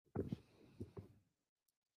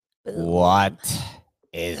Boom. What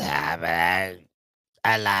is happening?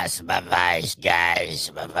 I lost my voice,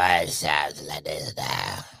 guys. My voice sounds like this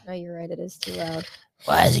now. No, you're right. It is too loud.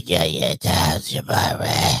 What's good, your town's your boy?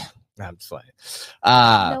 I'm just playing.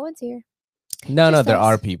 No one's here. No, Just there us.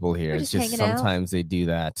 are people here. We're It's just just hanging out. sometimes they do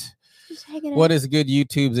that. Just hanging What out. is good,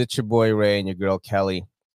 YouTubes? It's your boy Ray and your girl Kelly.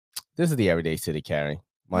 This is the Everyday City Carry.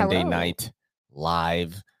 Monday Hello. night,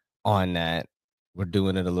 live on that. We're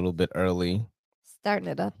doing it a little bit early. Starting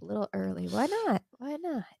it up a little early. Why not? Why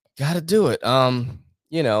not? Gotta do it.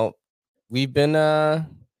 You know, we've been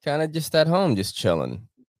kind of just at home, just chilling.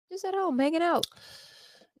 Just at home, hanging out.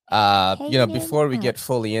 Before we Hanging get out.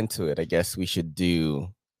 fully into it, I guess we should do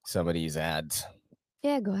some of these ads.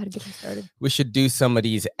 Yeah, go ahead and get me started. We should do some of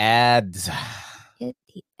these ads. Get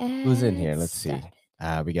the ads. Who's in here? Let's see.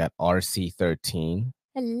 started. We got RC13.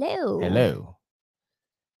 Hello. Hello.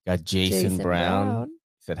 Got Jason Brown.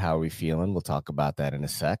 Said, how are we feeling? We'll talk about that in a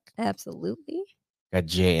sec. Absolutely. Got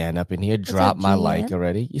JN up in here. What's Drop up, my JN? like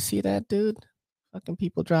already. You see that, dude? Fucking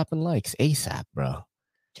people dropping likes ASAP, bro.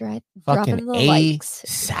 Dropping Fucking the likes.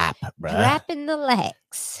 ASAP, bro. Dropping the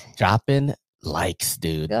likes. Dropping likes,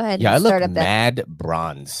 dude. Go ahead. Yeah, I start look up that. mad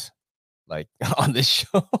bronze, like on this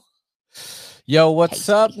show. Yo, what's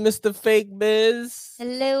Tasty. up, Mr. Fake Biz?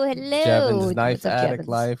 Hello. Jevon's Knife What's up, Addict Jevons?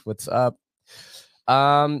 Life. What's up?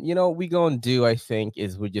 We gonna do, I think,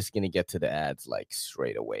 is we're just gonna get to the ads like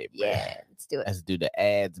straight away, bruh. Yeah, let's do it. Let's do the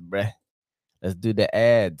ads, bruh. Let's do the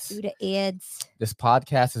ads. Do the ads. This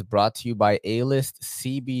podcast is brought to you by A-List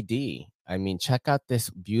CBD. I mean, check out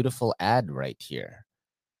this beautiful ad right here.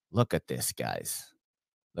 Look at this, guys.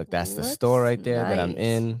 Look, that's the store right there that I'm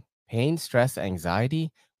in. Pain, stress,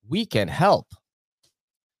 anxiety. We can help.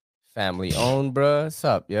 Family owned, bruh. What's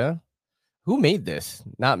up, yeah? Who made this?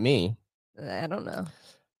 Not me. I don't know.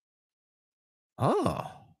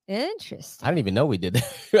 Oh. Interesting. I didn't even know we did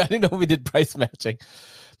that. I didn't know we did price matching.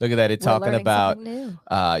 Look at that. It's talking about,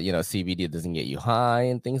 CBD doesn't get you high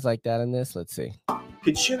and things like that in this. Let's see.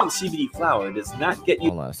 Consuming CBD flower does not get you.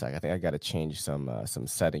 Hold on a sec. I think I got to change some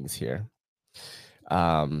settings here.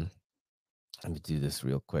 Let me do this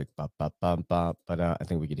real quick. But I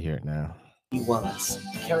think we could hear it now. Wellness,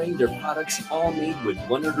 carrying their products all made with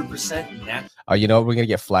 100% natural. Oh, you know what? We're gonna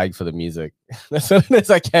get flagged for the music. That's what it is.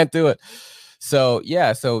 I can't do it. So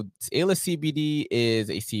yeah, so A-List CBD is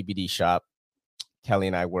a CBD shop. Kelly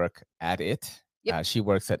and I work at it. Yep. She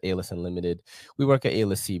works at A-List Unlimited. We work at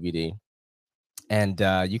A-List CBD. And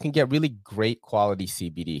you can get really great quality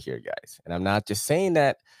CBD here, guys. And I'm not just saying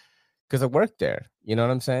that because I work there. You know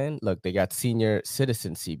what I'm saying? Look, they got senior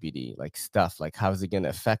citizen CBD, like stuff like how's it going to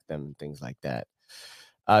affect them and things like that.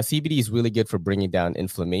 CBD is really good for bringing down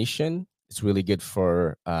inflammation. It's really good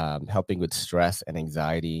for helping with stress and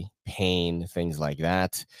anxiety, pain, things like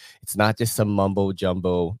that. It's not just some mumbo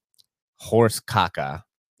jumbo horse caca.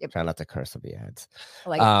 Yep. Try not to curse on the ads. I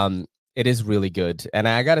like it. It is really good. And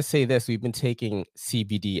I got to say this, we've been taking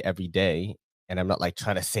CBD every day. And I'm not like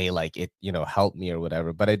trying to say like it, helped me or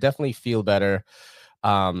whatever, but I definitely feel better.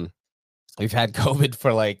 We've had COVID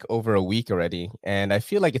for like over a week already. And I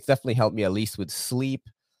feel like it's definitely helped me at least with sleep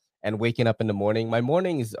and waking up in the morning. My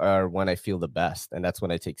mornings are when I feel the best. And that's when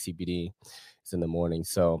I take CBD. It's in the morning.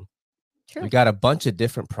 So True. we got a bunch of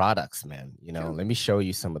different products, man. True. Let me show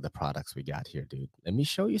you some of the products we got here, dude. Let me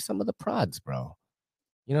show you some of the prods, bro.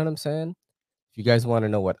 You know what I'm saying? If you guys want to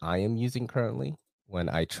know what I am using currently when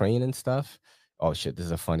I train and stuff. Oh, shit. This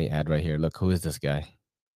is a funny ad right here. Look, who is this guy?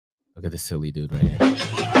 Look at this silly dude right here.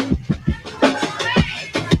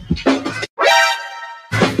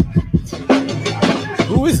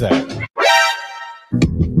 Who is that?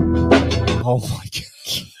 Oh, my God.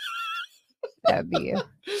 That'd be you.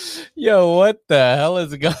 Yo, what the hell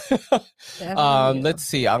is going on? Let's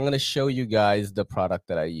see. I'm going to show you guys the product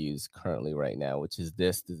that I use currently right now, which is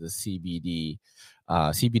this. This is a CBD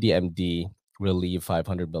MD Relieve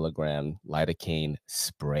 500 milligram lidocaine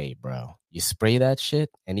spray, bro. You spray that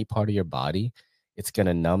shit, any part of your body, it's going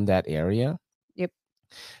to numb that area. Yep.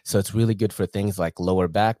 So it's really good for things like lower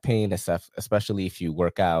back pain, especially if you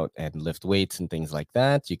work out and lift weights and things like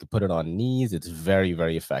that. You could put it on knees. It's very,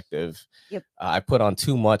 very effective. Yep. I put on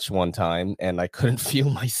too much one time and I couldn't feel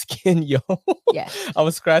my skin, yo. Yeah. I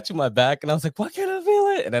was scratching my back and I was like, why can't I feel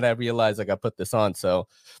it? And then I realized like I put this on. So,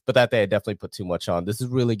 but that day I definitely put too much on. This is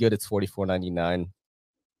really good. It's $44.99.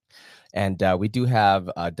 And we do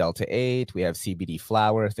have Delta 8. We have CBD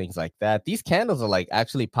flower, things like that. These candles are like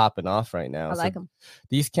actually popping off right now. I like them.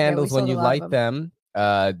 These candles, when you light them,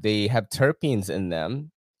 they have terpenes in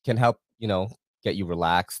them, can help, get you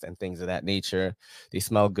relaxed and things of that nature. They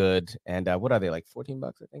smell good. And what are they, like $14,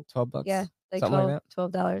 I think, $12? Yeah, like something like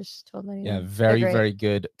that. $12, $12.99. Yeah, They're very, great. very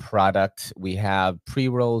good product. We have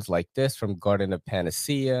pre-rolls like this from Garden of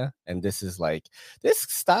Panacea. And this is like, this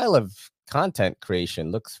style of content creation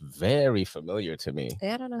looks very familiar to me.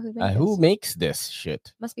 Yeah, I don't know who made Who this. makes this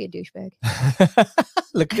shit? Must be a douchebag.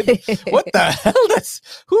 Look at what the hell?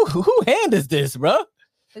 That's who hand is this, bro?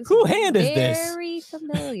 Looks Who hand is this? Very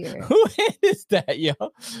familiar. Who hand is that, yo?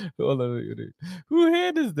 Hold on. Who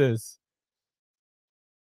hand is this?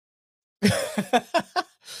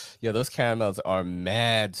 Yeah, those caramels are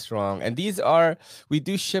mad strong. And these are, we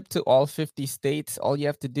do ship to all 50 states. All you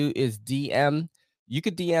have to do is DM. You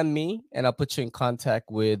could DM me and I'll put you in contact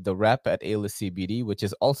with the rep at A-List CBD, which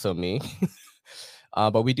is also me.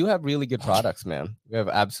 But we do have really good products, man. We have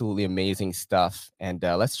absolutely amazing stuff. And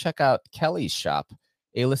let's check out Kelly's shop,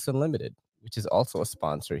 A-List Unlimited, which is also a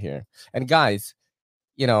sponsor here. And guys,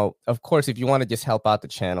 you know, of course, if you want to just help out the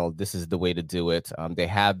channel, this is the way to do it. They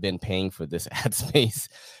have been paying for this ad space,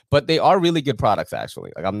 but they are really good products,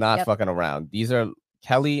 actually. Like, I'm not fucking around. These are,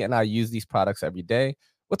 Kelly and I use these products every day.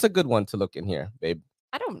 What's a good one to look in here, babe?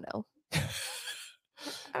 I don't know.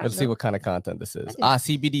 Let's see what kind of content this is.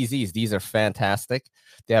 CBDZs. These are fantastic.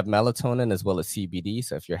 They have melatonin as well as CBD.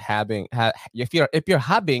 So if you're having a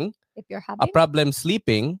problem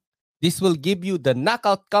sleeping, this will give you the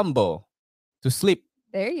knockout combo to sleep.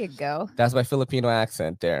 There you go. That's my Filipino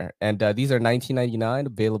accent there. And these are $19.99,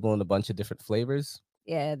 available in a bunch of different flavors.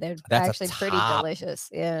 Yeah, they're That's actually pretty delicious.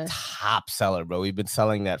 Yeah. Top seller, bro. We've been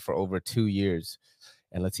selling that for over 2 years.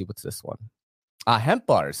 And let's see, what's this one? Hemp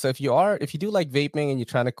bars. So if you do like vaping and you're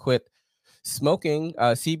trying to quit smoking,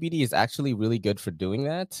 CBD is actually really good for doing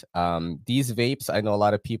that. These vapes, I know a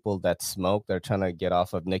lot of people that smoke, they're trying to get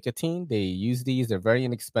off of nicotine. They use these. They're very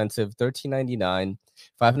inexpensive, $13.99,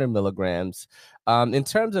 500 milligrams. In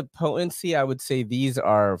terms of potency, I would say these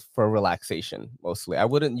are for relaxation mostly. I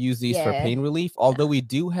wouldn't use these for pain relief, although we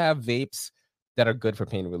do have vapes that are good for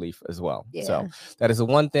pain relief as well. So that is the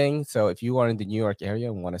one thing. So if you are in the New York area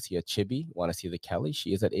and want to see a Chibi, want to see the Kelly,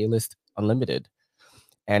 she is at A-List Unlimited.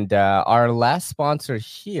 And our last sponsor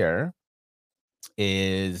here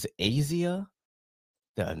is Asia,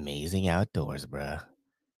 the amazing outdoors, bruh.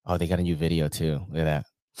 Oh, they got a new video too. Look at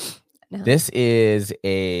that. No. This is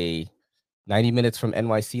a 90 minutes from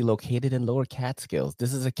NYC, located in Lower Catskills.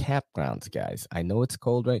 This is a campground, guys. I know it's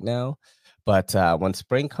cold right now, but when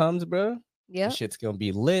spring comes, bro, shit's gonna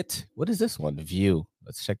be lit. What is this one? View.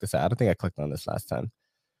 Let's check this out. I don't think I clicked on this last time.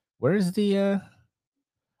 Where is the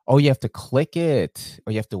Oh, you have to click it.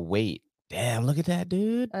 Or you have to wait. Damn, look at that,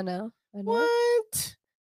 dude. I know. What? It's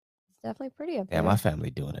definitely pretty up there. Yeah, my family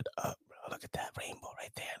doing it up, bro. Look at that rainbow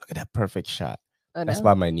right there. Look at that perfect shot. That's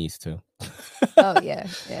by my niece too. Oh yeah.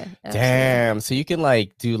 Damn. So you can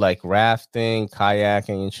like do like rafting,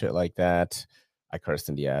 kayaking and shit like that. I cursed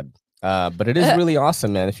in the ad. But it is really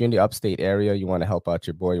awesome, man. If you're in the upstate area, you want to help out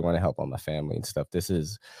your boy, you want to help out my family and stuff. This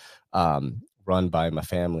is run by my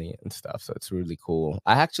family and stuff. So it's really cool.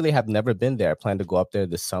 I actually have never been there. I plan to go up there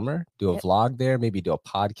this summer, do a vlog there, maybe do a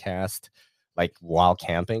podcast, like while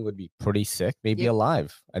camping would be pretty sick. Maybe a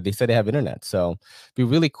live. They said they have internet. So it'd be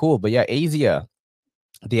really cool. But yeah, Asia,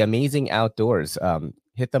 the amazing outdoors.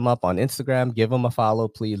 Hit them up on Instagram, give them a follow,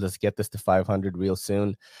 please. Let's get this to 500 real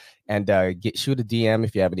soon. And shoot a DM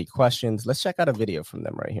if you have any questions. Let's check out a video from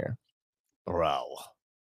them right here. Bruh.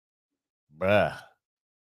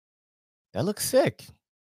 That looks sick.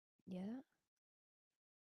 Yeah.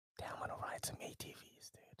 Damn, I want to ride some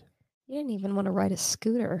ATVs, dude. You didn't even want to ride a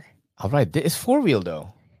scooter. I'll ride this. It's 4-wheel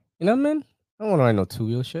though. You know what I mean? I don't want to ride no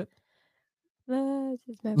 2-wheel shit.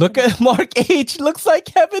 Look at Mark H. Looks like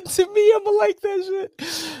heaven to me. I'm gonna like that shit.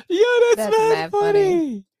 Yo, that's mad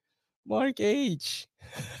funny. Mark H.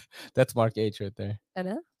 That's Mark H right there. I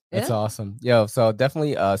know. That's awesome. Yo, so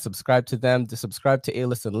definitely subscribe to them. To subscribe to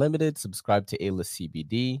A-List Unlimited, subscribe to A-List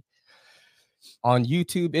CBD on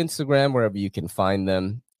YouTube, Instagram, wherever you can find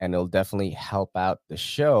them, and it'll definitely help out the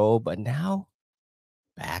show. But now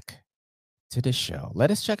back to the show.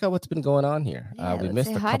 Let us check out what's been going on here. We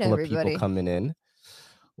missed a couple of people coming in.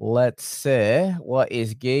 Let's see what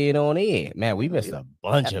is going on here. Man, we missed a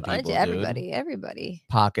bunch of people. Everybody.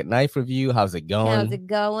 Pocket Knife Review. How's it going?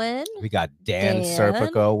 We got Dan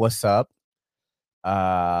Serpico. What's up?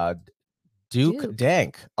 Duke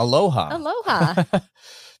Dank. Aloha.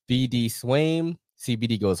 BD Swaim.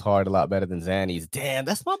 CBD goes hard, a lot better than Zanny's. Damn,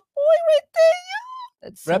 that's my boy right there.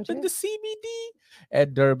 That's so repping the CBD.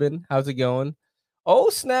 Ed Durbin. How's it going? Oh,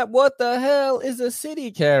 snap. What the hell is a city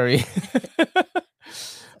carry?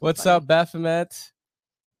 What's up, Baphomet?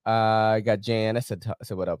 I got Jan. I said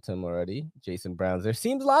what up to him already. Jason Brown's there.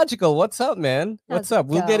 Seems logical. What's up, man? What's How's it up?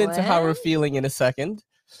 We'll get into how we're going? feeling in a second.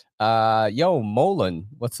 Yo, Molan.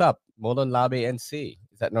 What's up? Molan Labe NC.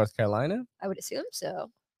 Is that North Carolina? I would assume so.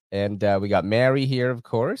 And we got Mary here, of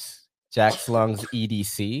course. Jack Slung's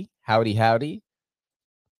EDC. Howdy, howdy.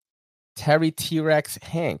 Terry T-Rex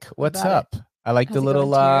Hank. What's about up? I like How's the it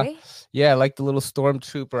little going, Terry? yeah, I like the little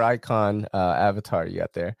stormtrooper icon avatar you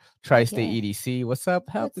got there. Tri-State yeah. EDC. What's up?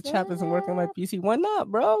 Help, the What's chat doesn't work on my up? PC. Why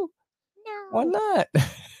not, bro? Why No. not?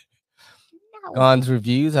 No. Gon's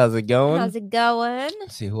reviews. How's it going? How's it going?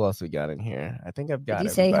 Let's see who else we got in here. I think I've got Did you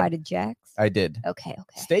say hi everybody. to Jax? I did. Okay.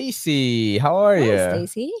 Stacy, how are Hi, you?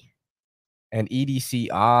 Stacy. And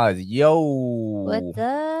EDC Oz. Yo. What's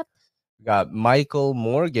up? We got Michael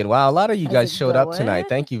Morgan. Wow, a lot of you How's guys it showed up tonight. going?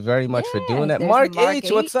 Thank you very much for Yeah, doing that. there's Mark Mark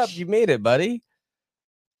H, what's up? H. You made it, buddy.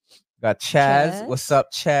 Got Chaz. What's Chaz.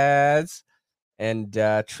 up, Chaz? And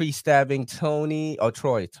tree stabbing Tony. Oh,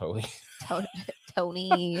 Troy. Tony.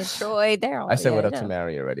 Tony and Troy. They're all. I said what up know. to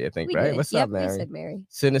Mary already, I think, We right? did. What's Yep, up, Mary? We said Mary.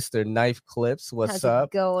 Sinister Knife Clips. What's How's up?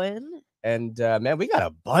 it going? And man, we got a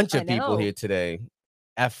bunch I of people know. here today.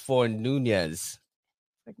 F4 Nunez,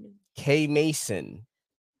 K Mason,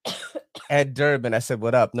 Ed Durbin. I said,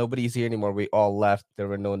 what up? Nobody's here anymore. We all left. There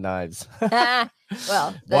were no knives.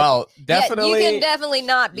 Well, Well, definitely. you can definitely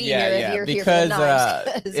not be here if you're here for the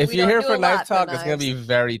knives. if we you're don't here do for a knife lot for talk, it's gonna be knives.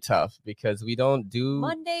 very tough because we don't do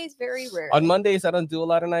Mondays very rare. on Mondays. I don't do a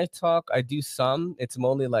lot of knife talk. I do some. It's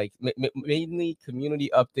mainly like mainly community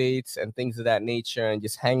updates and things of that nature, and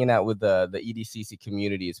just hanging out with the EDCC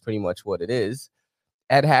community is pretty much what it is.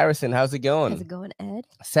 Ed Harrison, how's it going? How's it going, Ed?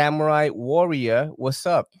 Samurai Warrior, what's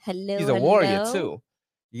up? Hello. He's a warrior too.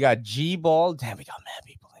 You got G Ball. Damn, we got mad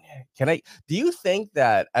people in here. Do you think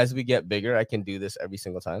that as we get bigger, I can do this every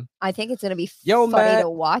single time? I think it's gonna be Yo, funny Matt. to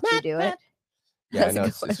watch you do it. Yeah, I How's it know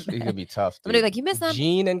going, it's gonna Matt? be tough. I'm gonna be dude. like, you missed them.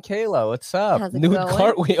 Gene and Kayla, what's up? How's it Nude going?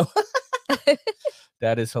 cartwheel.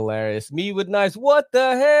 That is hilarious. Me with knives. What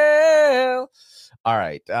the hell? All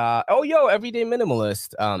right. Yo, Everyday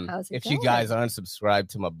Minimalist. How's it If you guys going? aren't subscribed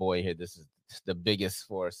to my boy here, this is the biggest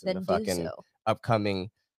force in Then the do fucking so. upcoming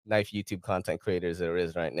knife YouTube content creators there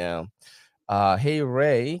is right now. Hey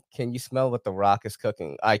Ray, can you smell what the Rock is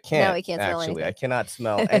cooking? I can't. he can't smell actually. I anything. cannot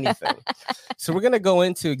smell anything. So we're gonna go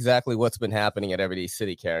into exactly what's been happening at Everyday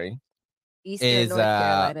City, Carrie. Eastern North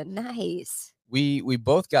Carolina. Nice. We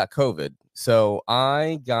both got COVID. So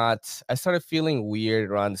I started feeling weird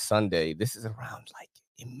around Sunday. This is around like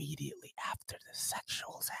immediately after the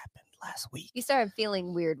sexuals happened last week. You started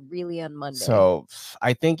feeling weird really on Monday. So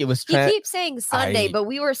I think it was he keeps saying Sunday, but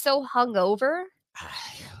we were so hungover.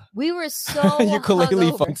 We were so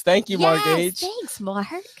ukulele hungover. funks. Thank you, Mark Yes, H. thanks, Mark.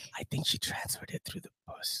 I think she transferred it through the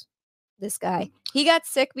bus. This guy. He got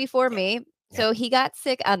sick before me. So he got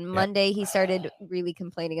sick on Monday. He started really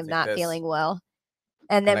complaining of Take not this. feeling well.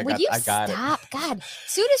 And then I would got- you I got it. stop? God, as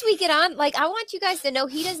soon as we get on, like I want you guys to know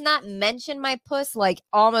he does not mention my puss like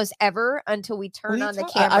almost ever until we turn on the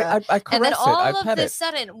camera. I and then caress all it. I of pet a it.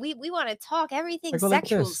 sudden we want to talk everything I go like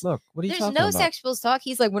sexuals. this. Look, what are you There's talking no about? sexuals talk.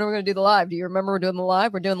 He's like, when are we gonna do the live? Do you remember we're doing the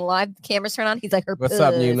live? We're doing the live. The cameras turn on. He's like, her What's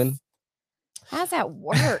up, puss. Newman? How's that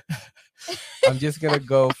work? I'm just gonna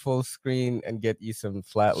go full screen and get you some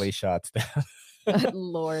flat lay shots down.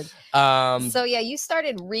 Lord. Um, So yeah, you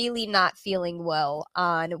started really not feeling well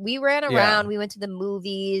on. We ran Yeah. around, we went to the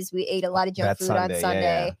movies, we ate a lot of junk That food Sunday, on yeah,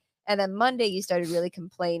 Sunday. yeah. And then Monday you started really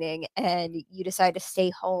complaining and you decided to stay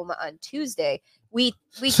home on Tuesday. We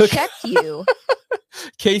So- checked you,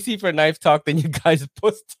 Casey for knife talk, then you guys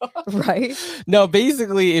puss talk. right? No,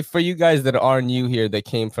 basically, if for you guys that are new here that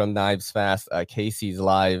came from Knives Fast, Casey's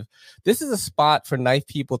live. This is a spot for knife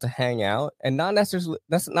people to hang out and not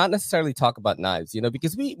necessarily talk about knives,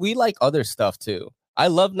 because we like other stuff too. I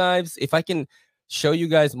love knives. If I can show you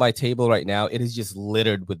guys my table right now, it is just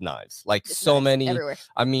littered with knives, like Just so knives many. everywhere.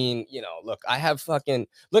 I mean, look, I have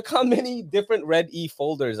look how many different Red E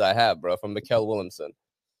folders I have, bro, from Mikkel Williamson.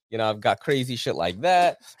 I've got crazy shit like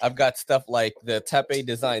that. I've got stuff like the Tepe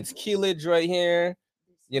Designs keylage right here,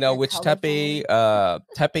 The which colorful-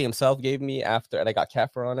 Tepe himself gave me after, and I got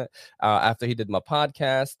Kaffer on it, after he did my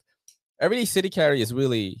podcast. Everyday City Carry is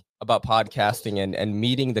really about podcasting and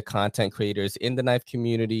meeting the content creators in the knife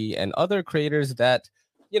community and other creators that,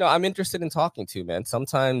 I'm interested in talking to, man.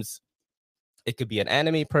 Sometimes it could be an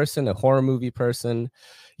anime person, a horror movie person.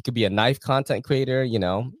 It could be a knife content creator,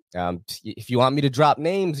 if you want me to drop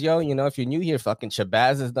names, if you're new here, fucking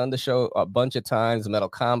Shabazz has done the show a bunch of times, Metal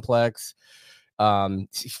Complex.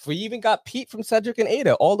 We even got Pete from Cedric and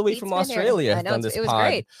Ada all the way Pete's from been here. Australia I has know, done this it was pod.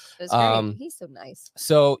 great. It was great. He's so nice.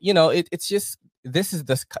 So, it's just this is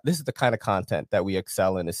the kind of content that we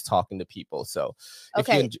excel in, is talking to people. So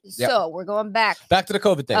okay, so we're going back to the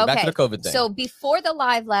COVID thing. Back to the COVID thing. So before the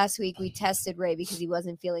live last week, we tested Ray because he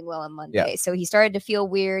wasn't feeling well on Monday. So he started to feel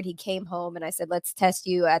weird. He came home and I said, let's test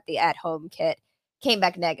you at the at-home kit. Came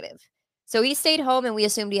back negative. So he stayed home and we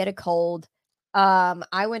assumed he had a cold.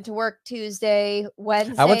 I went to work Tuesday,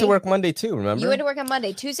 Wednesday. I went to work Monday too, remember? You went to work on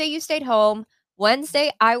Monday. Tuesday, you stayed home.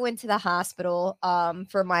 Wednesday, I went to the hospital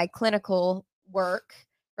for my clinical work,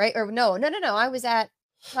 right? Or no. I was at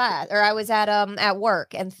class, or I was at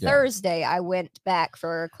work. And Thursday, I went back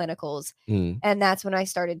for clinicals. And that's when I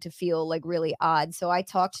started to feel like really odd. So I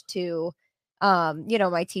talked to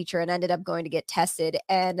my teacher and ended up going to get tested.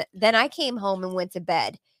 And then I came home and went to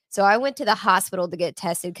bed. So I went to the hospital to get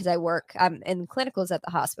tested because I'm in clinicals at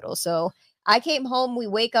the hospital. So I came home, we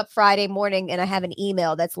wake up Friday morning and I have an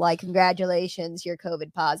email that's like, congratulations, you're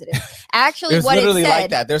COVID positive. Actually, what it said, like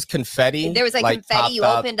that. There's confetti. There was like confetti, you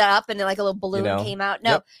opened up and like a little balloon came out.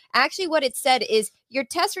 No, actually what it said is your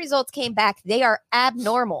test results came back. They are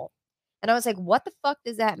abnormal. And I was like, what the fuck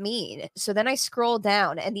does that mean? So then I scrolled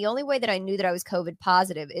down and the only way that I knew that I was COVID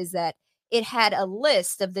positive is that it had a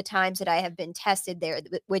list of the times that I have been tested there,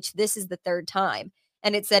 which this is the third time.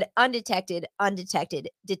 And it said undetected, undetected,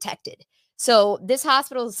 detected. So this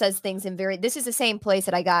hospital says things in this is the same place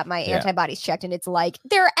that I got my antibodies checked. And it's like,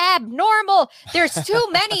 they're abnormal. There's too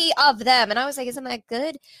many of them. And I was like, isn't that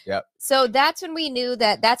good? Yep. So that's when we knew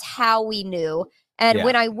that's how we knew. And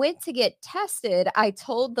when I went to get tested, I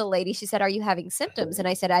told the lady, she said, are you having symptoms? And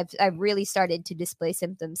I said, I've really started to display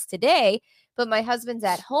symptoms today, but my husband's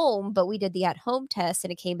at home, but we did the at-home test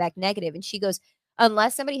and it came back negative. And she goes,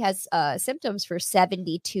 unless somebody has symptoms for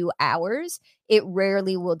 72 hours, it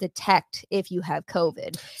rarely will detect if you have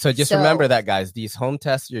COVID. So just remember that, guys, these home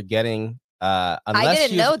tests you're getting, I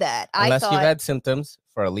didn't know that. Unless you've had symptoms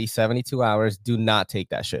for at least 72 hours, do not take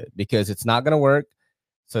that shit because it's not going to work.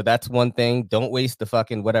 So that's one thing. Don't waste the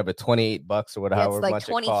fucking whatever, $28 or whatever. It's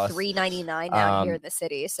like $23.99 down here in the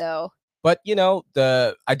city. So, but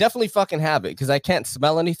I definitely fucking have it because I can't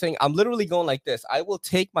smell anything. I'm literally going like this. I will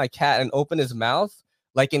take my cat and open his mouth,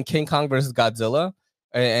 like in King Kong versus Godzilla,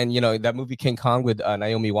 and that movie King Kong with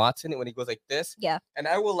Naomi Watts in it when he goes like this. Yeah. And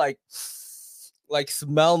I will like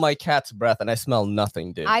smell my cat's breath, and I smell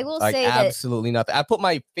nothing, dude. I will say absolutely nothing. I put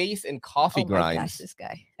my face in coffee grinds. My gosh, this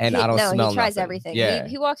guy. And I don't smell he tries nothing. everything. Yeah.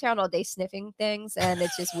 He walks around all day sniffing things, and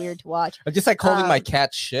it's just weird to watch. I'm just like holding my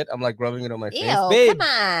cat's shit. I'm like rubbing it on my face. Babe, come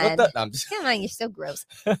on. No, come on, you're so gross.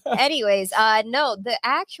 Anyways, no, the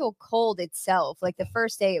actual cold itself, like the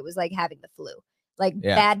first day, it was like having the flu. Like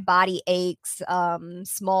bad body aches,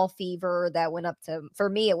 small fever that went up to, for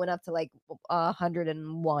me, it went up to like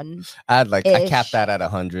 101. I capped that at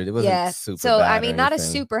 100. It wasn't super so bad I mean, not a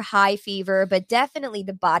super high fever, but definitely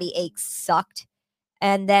the body aches sucked.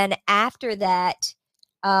 And then after that,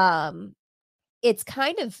 it's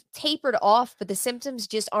kind of tapered off, but the symptoms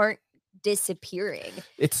just aren't disappearing.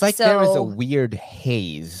 It's like there is a weird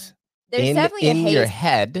haze. There's definitely a haze your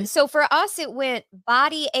head. So for us, it went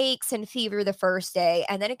body aches and fever the first day,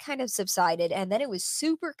 and then it kind of subsided, and then it was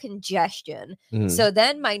super congestion. So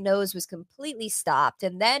then my nose was completely stopped,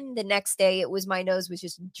 and then the next day my nose was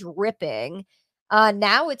just dripping.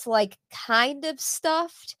 Now it's like kind of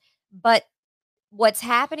stuffed, but what's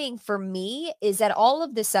happening for me is that all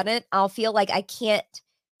of the sudden I'll feel like I can't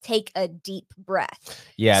take a deep breath.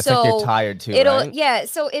 Yeah, it's like you're tired too, right? Yeah,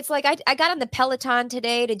 so it's like I got on the Peloton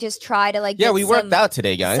today to just try to like get we worked out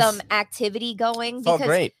today, guys. Some activity going because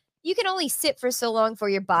great. You can only sit for so long for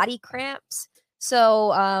your body cramps. So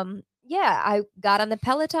I got on the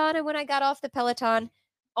Peloton, and when I got off the Peloton,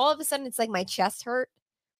 all of a sudden it's like my chest hurt.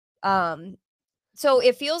 So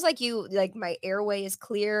it feels like my airway is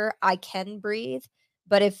clear. I can breathe.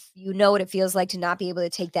 But if you know what it feels like to not be able to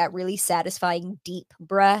take that really satisfying deep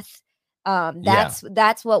breath,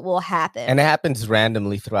 that's what will happen. And it happens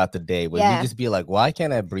randomly throughout the day where you just be like, why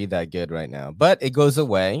can't I breathe that good right now? But it goes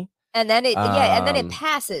away. And then it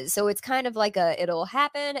passes. So it's kind of like it'll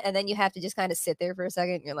happen, and then you have to just kind of sit there for a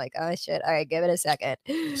second. And you're like, oh shit, all right, give it a second.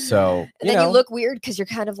 So and then you look weird because you're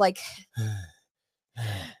kind of like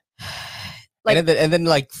and then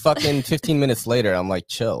like fucking 15 minutes later, I'm like,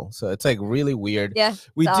 chill. So it's like really weird. Yeah.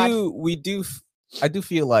 I do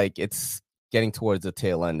feel like it's getting towards the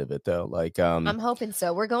tail end of it though. Like, I'm hoping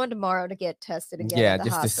so. We're going tomorrow to get tested again. Yeah, at the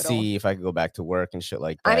just hospital. to see if I could go back to work and shit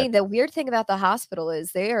like that. I mean, the weird thing about the hospital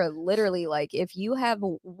is they are literally like, if you have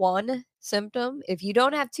one symptom, if you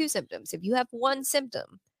don't have two symptoms, if you have one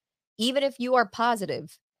symptom, even if you are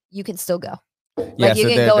positive, you can still go. Yeah, you so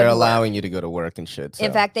can they're go they're into work. allowing you to go to work and shit. So.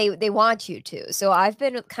 In fact, they want you to. So I've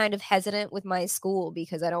been kind of hesitant with my school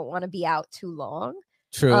because I don't want to be out too long.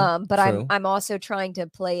 True. But true. I'm also trying to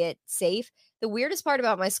play it safe. The weirdest part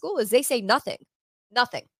about my school is they say nothing.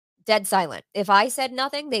 Nothing. Dead silent. If I said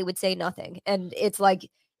nothing, they would say nothing. And it's like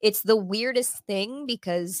it's the weirdest thing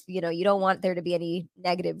because, you don't want there to be any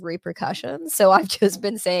negative repercussions. So I've just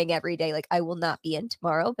been saying every day like I will not be in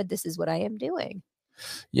tomorrow, but this is what I am doing.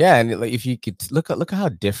 Yeah, and like if you could look at how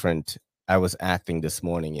different I was acting this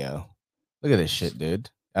morning, yo. Look at this shit, dude.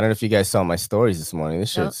 I don't know if you guys saw my stories this morning.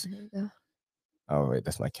 This No, shit's. here we go. Oh wait,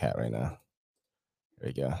 that's my cat right now. There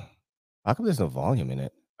you go. How come there's no volume in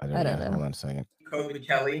it? I don't know. Hold on a second. COVID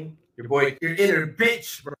Kelly, your boy, your inner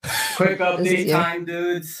bitch, bro. Quick update you. time,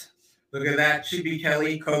 dudes. Look at that. Should be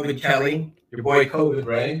Kelly, COVID Kelly, your boy COVID,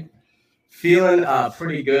 right? Feeling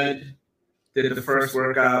pretty good. Did the first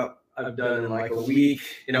workout I've done in like a week.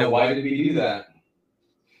 Why did we do that?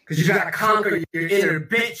 Because you gotta conquer your inner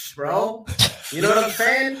bitch, bro. You know what I'm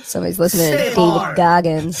saying? Somebody's listening to Stay David hard.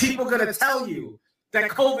 Goggins. People gonna tell you that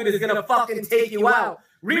COVID is gonna fucking take you out.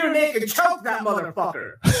 Rear naked choke that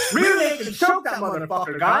motherfucker. Rear naked choke that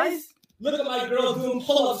motherfucker, guys. Look at my girl doing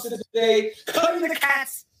pull-ups today, cutting the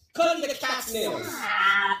cat's nails.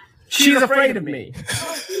 She's afraid of me.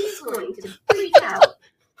 He's going to freak out.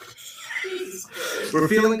 We're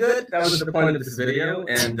feeling good. That was the point of this video,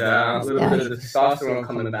 and a little bit of the testosterone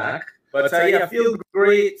coming back. But yeah, feel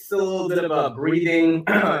great. Still a little bit of breathing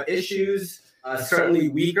issues. Certainly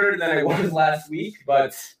weaker than I was last week,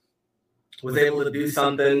 but was able to do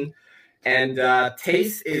something. And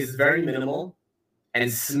taste is very minimal,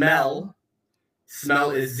 and smell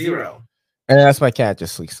is zero. And that's my cat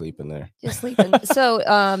just sleeping there. Just sleeping. So,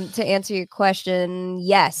 to answer your question,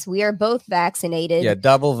 yes, we are both vaccinated. Yeah,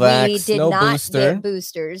 double We vax, did no not booster. get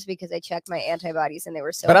boosters because I checked my antibodies and they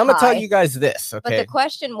were so But I'm gonna tell high. you guys this, But okay? the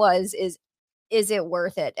question was, is it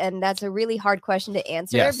worth it? And that's a really hard question to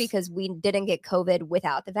answer Yes. because we didn't get COVID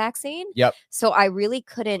without the vaccine. Yep. So I really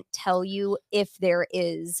couldn't tell you if there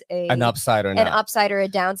is An upside or an not. upside or a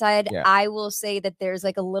downside. Yeah. I will say that there's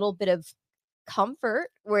like a little bit of comfort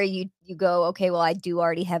where you go, okay, well, I do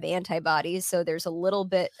already have antibodies, so there's a little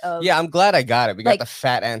bit of Yeah, I'm glad I got it. We got like- the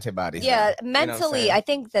fat antibodies. yeah, now. You know what I'm mentally, saying? I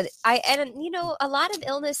think that a lot of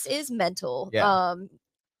illness is mental. Yeah.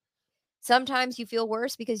 Sometimes you feel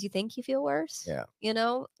worse because you think you feel worse. Yeah.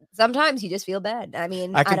 Sometimes you just feel bad. I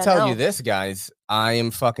mean, I can don't tell know. you this, guys. I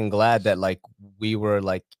am fucking glad that like we were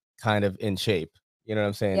like kind of in shape. You know what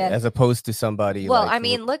I'm saying? Yeah. As opposed to somebody. Well, like, I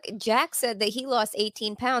mean, look, Jack said that he lost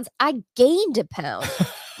 18 pounds. I gained a pound.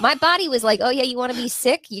 My body was like, oh, yeah, you want to be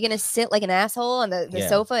sick? You're going to sit like an asshole on the Yeah.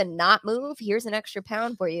 sofa and not move? Here's an extra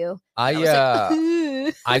pound for you. I was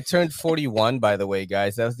like, I turned 41, by the way,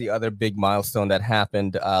 guys. That was the other big milestone that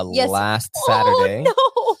happened Yes. last Saturday.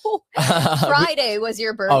 Oh, no. Friday was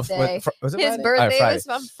your birthday. Was it His Friday? birthday Friday. was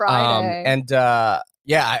on Friday.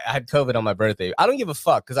 Yeah, I had COVID on my birthday. I don't give a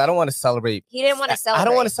fuck because I don't want to celebrate. He didn't want to celebrate. I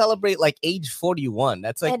don't want to celebrate like age 41.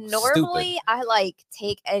 That's like and normally stupid. I like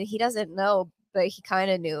take, and he doesn't know, but he kind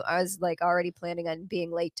of knew. I was like already planning on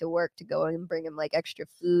being late to work to go and bring him like extra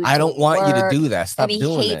food. I don't want you to work. do that. Stop And he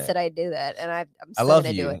doing hates that. that I do that, and I'm I still love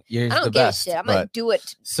gonna do you. it. You're I don't the give best. a shit. I'm gonna but- do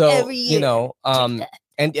it So every year.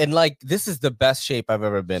 and like this is the best shape I've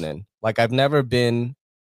ever been in. Like I've never been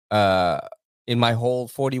in my whole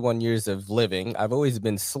 41 years of living. I've always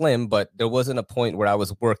been slim, but there wasn't a point where I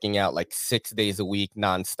was working out like 6 days a week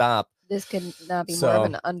nonstop. This could not be more of So,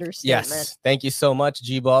 an understatement. Yes, thank you so much,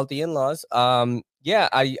 G-Ball, the in-laws. Yeah,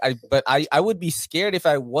 but I would be scared if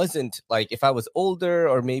I wasn't like if I was older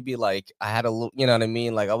or maybe like I had a little, you know what I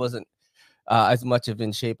mean? Like I wasn't as much of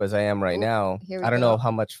in shape as I am right Ooh, now. here we I don't know go.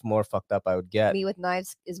 how much more fucked up I would get. Me with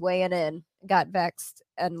knives is weighing in, got vexed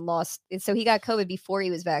and lost. So he got COVID before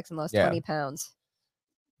he was vaxxed and lost Yeah. 20 pounds.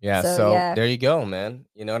 Yeah, So, so yeah. there you go, man.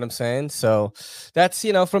 You know what I'm saying? So that's,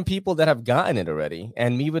 from people that have gotten it already.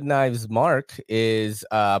 And Me With Knives Mark is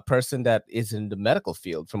a person that is in the medical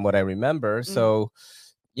field, from what I remember. So,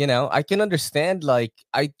 I can understand, like,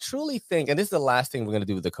 I truly think, and this is the last thing we're going to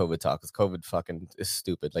do with the COVID talk, because COVID fucking is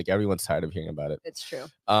stupid. Like, everyone's tired of hearing about it. It's true.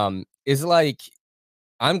 Is like,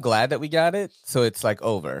 I'm glad that we got it. So it's like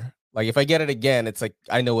over. Like, if I get it again, it's like,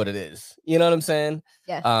 I know what it is. You know what I'm saying?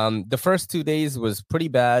 Yeah. The first 2 days was pretty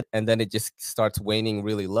bad, and then it just starts waning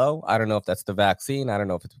really low. I don't know if that's the vaccine. I don't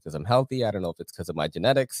know if it's because I'm healthy. I don't know if it's because of my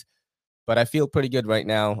genetics, but I feel pretty good right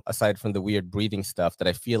now, aside from the weird breathing stuff that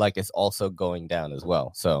I feel like is also going down as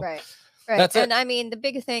well. So Right. that's it. And I mean, the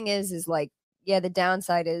big thing is like, yeah, the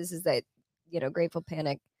downside is that, Grateful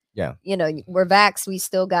Panic Yeah. You know, we're vaxxed, we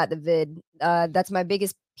still got the vid. That's my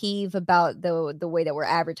biggest peeve about the way that we're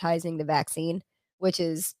advertising the vaccine, which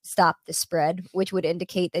is stop the spread, which would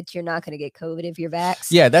indicate that you're not going to get COVID if you're vaxxed.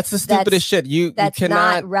 Yeah, that's the stupidest shit. You That's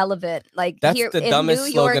cannot. not relevant. Like That's here the in dumbest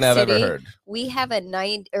New slogan York I've City, ever heard. we have an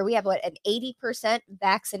 80%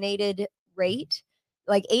 vaccinated rate.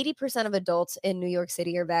 Like 80% of adults in New York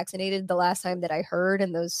City are vaccinated. The last time that I heard,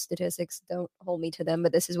 and those statistics don't hold me to them,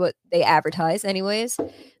 but this is what they advertise anyways.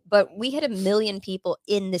 But we had 1 million people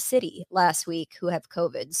in the city last week who have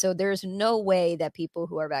COVID. So there's no way that people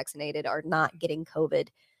who are vaccinated are not getting COVID.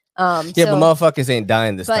 Yeah, but motherfuckers ain't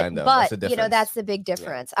dying this time though. That's the But you know, difference. that's the big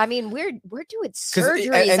difference. I mean, we're doing and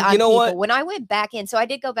surgeries on you know people. what? When I went back in, so I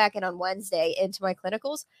did go back in on Wednesday into my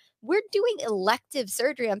clinicals. We're doing elective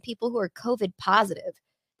surgery on people who are COVID positive.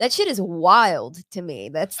 That shit is wild to me.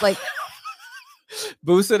 That's like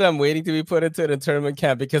Boo said I'm waiting to be put into an internment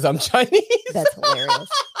camp because I'm Chinese. that's hilarious.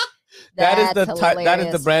 That is That's that is the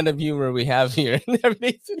hilarious. brand of humor we have here in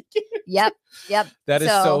Everyday City Gamers. Yep. That is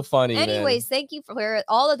so funny. Anyways, man. thank you for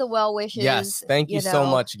all of the well wishes. Yes, thank you so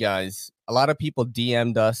know. much, guys. A lot of people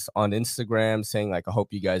DM'd us on Instagram saying like, "I hope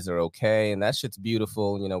you guys are okay," and that shit's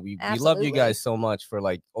beautiful. You know, we love you Absolutely. guys so much for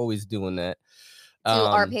like always doing that. To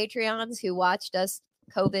our Patreons who watched us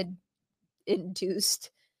COVID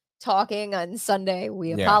induced talking on Sunday,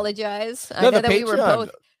 we Yeah. apologize. I No, know the that we were Patreon-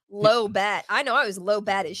 both low bat. I know I was low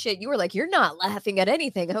bat as shit. You were like, you're not laughing at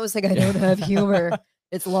anything. I was like, I don't have humor.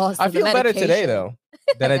 It's lost. I in the feel better today medication." though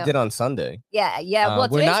than I know. did on Sunday. Yeah. Well,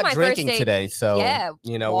 we're today's not my drinking first day. today, so Yeah,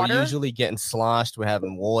 you know water. we're usually getting sloshed. We're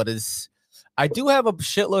having waters. I do have a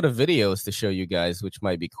shitload of videos to show you guys, which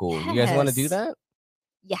might be cool. You guys want to do Yes. that?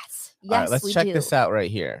 Yes. All right, Yes. let's we check do. this out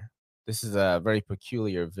right here. This is a very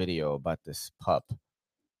peculiar video about this pup.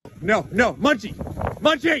 No, Munchie!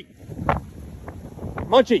 Munchie!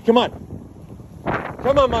 Munchie, come on.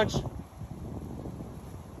 Come on, Munch.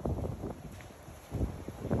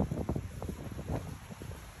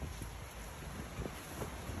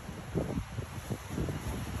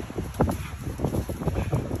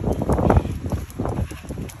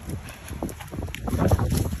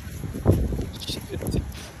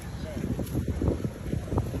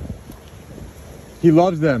 He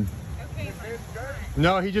loves them.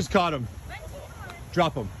 No, he just caught him.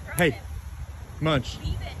 Drop him. Hey, Munch.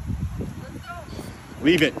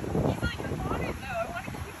 Leave it.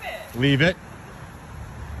 Leave it.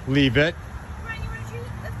 Leave it.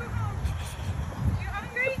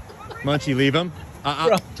 Munchie, leave him.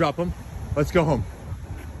 Drop him. Let's go home.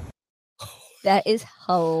 That is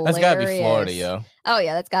hilarious. That's gotta be Florida, yo. Oh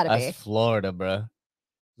yeah, that's gotta That's be. Florida, bro.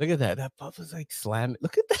 Look at that. That pup was like slamming.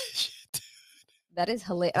 Look at that shit. That is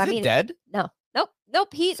hilarious. Is I it mean, dead?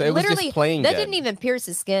 nope. He So it was just literally plain that dead. didn't even pierce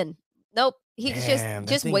his skin. Nope. He's Damn,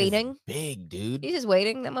 that just thing is waiting. Big dude. He's just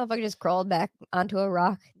waiting. That motherfucker just crawled back onto a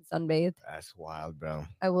rock and sunbathed. That's wild, bro.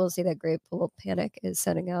 I will say that Grateful Panic is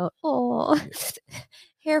sending out. Oh,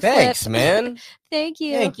 hair Thanks, flip. man. Thank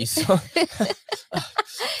you. Thank you so.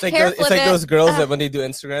 It's like Hair it's like flip it. those girls Ah. that when they do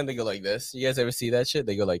Instagram, they go like this. You guys ever see that shit?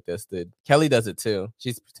 They go like this, dude. Kelly does it too.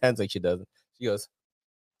 She pretends like she doesn't. She goes.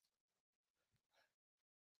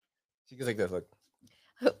 She goes like this. Look.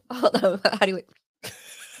 Hold on. How do we?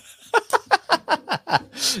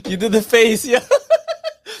 You did the face, yeah.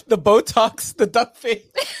 The Botox, the duck face.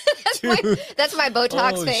 Dude. That's my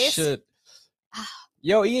Botox Oh, face. shit.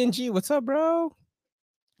 Yo, ENG, what's up, bro?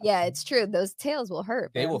 Yeah, it's true. Those tails will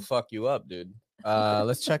hurt. They man. will fuck you up, dude.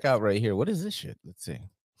 Let's check out right here. What is this shit? Let's see.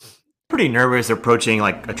 Pretty nervous approaching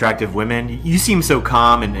like attractive women. You seem so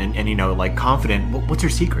calm and you know like confident. What's your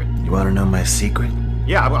secret? You want to know my secret?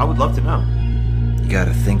 Yeah, I would love to know. You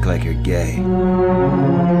gotta think like you're gay.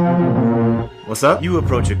 What's up? You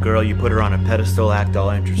approach a girl, you put her on a pedestal, act all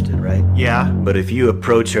interested, right? Yeah. But if you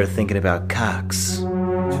approach her thinking about cocks,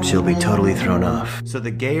 she'll be totally thrown off. So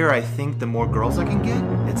the gayer I think, the more girls I can get.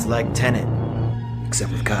 It's like Tenet,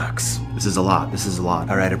 except with cocks. This is a lot. This is a lot.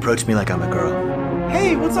 All right, approach me like I'm a girl.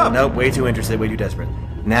 Hey, what's up? Nope, way too interested, way too desperate.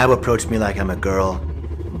 Now approach me like I'm a girl,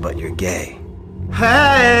 but you're gay.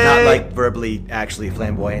 Hey. Not like verbally, actually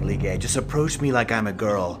flamboyantly gay. Just approach me like I'm a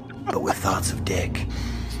girl, but with thoughts of dick.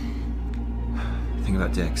 Think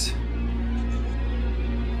about dicks.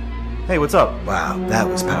 Hey, what's up? Wow, that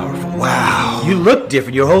was powerful. Wow. You look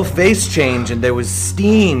different. Your whole face changed and there was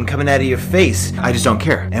steam coming out of your face. I just don't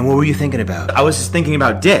care. And what were you thinking about? I was just thinking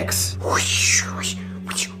about dicks.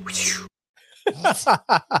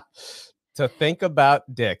 To think about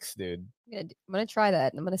dicks, dude. I'm gonna try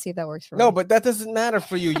that. I'm gonna see if that works for me. No, but that doesn't matter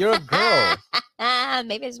for you. You're a girl.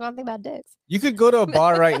 Maybe I just want to think about dicks. You could go to a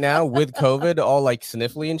bar right now with COVID, all like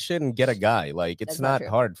sniffly and shit, and get a guy. Like, it's That's not not true.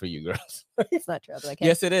 hard for you girls. It's not true. I'll be like, hey,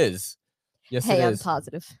 Yes, it is. Yes, hey, it I'm is.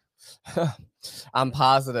 positive. I'm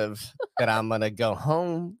positive that I'm gonna go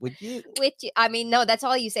home with you. With you, I mean, no, that's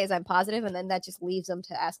all you say is I'm positive, and then that just leaves them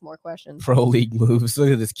to ask more questions. Pro league moves.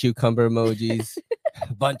 Look at this cucumber emojis.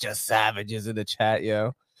 Bunch of savages in the chat,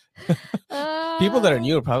 yo. People that are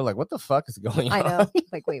new are probably like, "What the fuck is going I on?" know.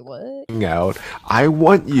 Like, wait, what? Out. I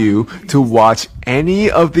want you to watch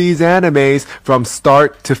any of these animes from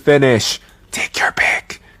start to finish. Take your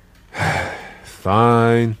pick.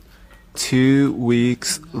 Fine. 2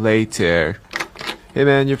 weeks later. Hey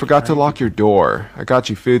man, you forgot to lock your door. I got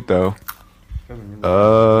you food though.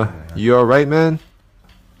 You alright, man?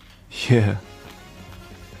 Yeah.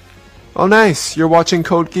 Oh nice, you're watching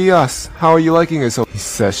Code Geass. How are you liking it so?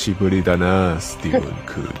 Hisashiburi da na,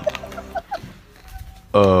 Steven-kun.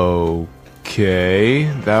 Okay,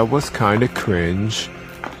 that was kinda cringe.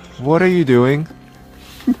 What are you doing?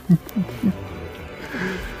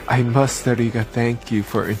 I must thank you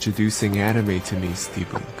for introducing anime to me,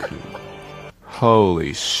 Steven-kun.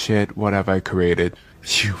 Holy shit, what have I created?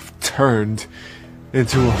 You've turned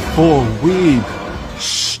into a full weeb.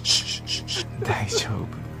 Shh, shh, shh, shh. 大丈夫.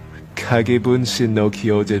 影分身の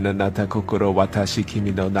清純ななた心私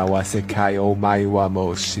君の名は世界お前はも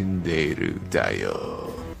う死んでいるだよ.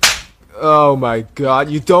 Oh my god,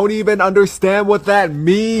 you don't even understand what that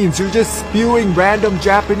means. You're just spewing random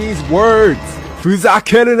Japanese words. ふざ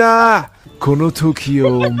けるな! この時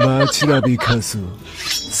を待ちらびかす。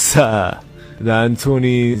さあ、乱闘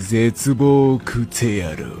に絶望を食って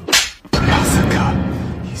やる。まさか、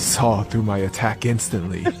he saw through my attack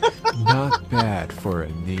instantly. Not bad for a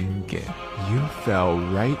ningen. You fell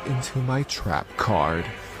right into my trap card.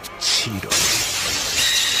 Cheeto.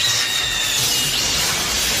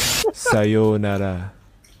 Sayonara,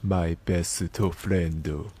 my best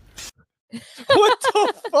friend. What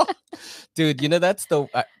the fuck? Dude, you know, that's the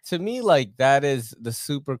to me, like, that is the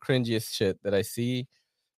super cringiest shit that I see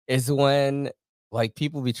is when like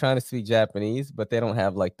people be trying to speak Japanese, but they don't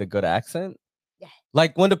have like the good accent. Yeah.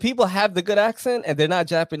 Like when the people have the good accent and they're not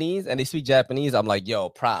Japanese and they speak Japanese, I'm like, yo,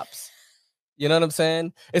 props. You know what I'm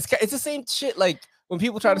saying? It's the same shit like when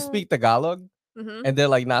people try to speak Tagalog Mm-hmm. and they're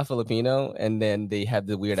like not Filipino and then they have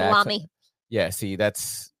the weird accent. Salami. Yeah, see,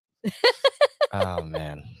 that's oh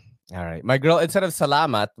man. All right. My girl, instead of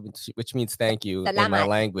salamat, which means thank you in my Salamat.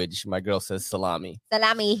 language, my girl says salami.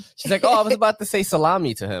 Salami. She's like, oh, I was about to say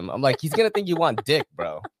salami to him. I'm like, he's gonna think you want dick,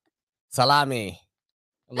 bro. Salami.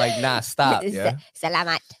 I'm like, nah, stop. Yeah.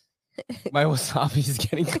 Salamat. My wasabi is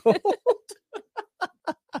getting cold.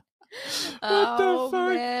 Oh,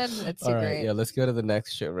 fuck? man. That's too All right, great. yeah, let's go to the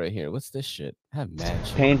next shit right here. What's this shit? I have mad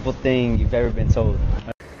shit. Painful thing you've ever been told.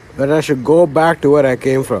 But I should go back to where I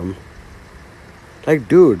came from. Like,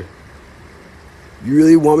 dude, you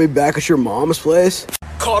really want me back at your mom's place?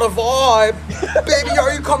 Caught a vibe. Baby,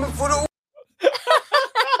 are you coming for the...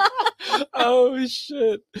 Oh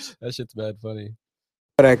shit. That shit's bad funny.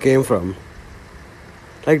 Where I came from.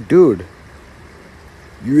 Like, dude,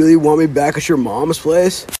 you really want me back at your mom's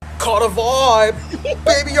place? Caught a vibe.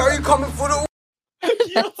 Baby, are you coming for the...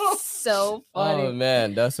 That's so funny. Oh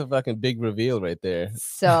man, that's a fucking big reveal right there.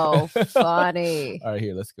 So funny. All right,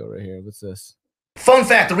 here, let's go right here. What's this? Fun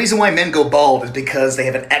fact, the reason why men go bald is because they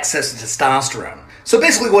have an excess of testosterone. So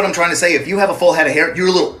basically what I'm trying to say, if you have a full head of hair, you're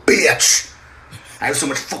a little bitch. I have so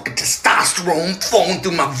much fucking testosterone flowing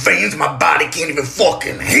through my veins, my body can't even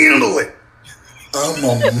fucking handle it. I'm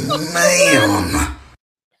a man.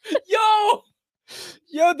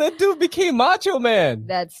 Yo, that dude became Macho Man.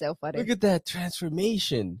 That's so funny. Look at that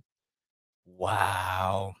transformation.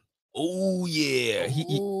 Wow. Oh yeah.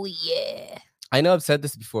 Oh yeah. I know I've said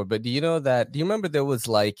this before, but do you remember there was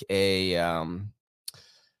like a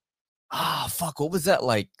what was that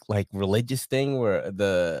like religious thing where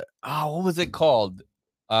what was it called?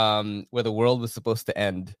 Where the world was supposed to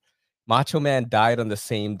end. Macho Man died on the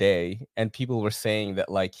same day, and people were saying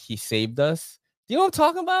that like he saved us. Do you know what I'm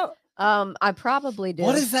talking about? I probably do.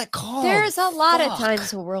 What is that called? There's a lot of Fuck. times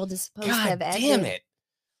the world is supposed to God have ended. damn it.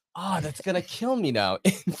 Oh, that's gonna kill me now.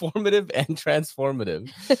 Informative and transformative.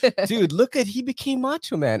 Dude, look at he became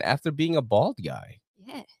Macho Man after being a bald guy.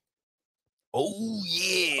 Yeah. Oh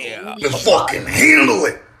yeah. I can fucking handle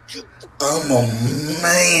it. I'm a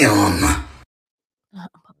man.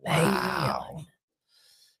 Wow.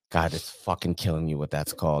 God, it's fucking killing me what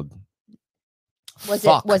that's called. Was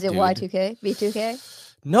Fuck, it dude. Y2K? V2K?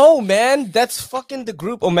 No, man, that's fucking the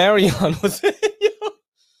group Omarion was it?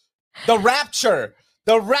 The Rapture.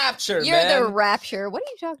 The Rapture, You're man. the Rapture. What are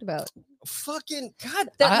you talking about? Fucking God.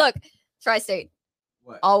 Look, Tri-State.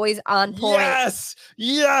 Always on point.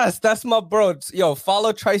 Yes, that's my bro. Yo,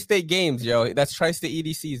 follow Tri-State Games, yo. That's Tri-State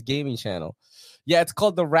EDC's gaming channel. Yeah, it's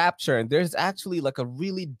called The Rapture, and there's actually like a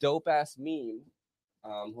really dope ass meme.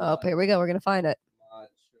 Here we go. We're gonna find it.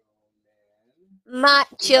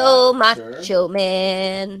 Macho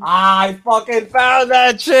Man. I fucking found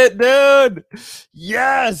that shit, dude.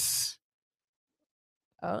 Yes.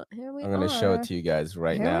 Oh, here we I'm gonna show it to you guys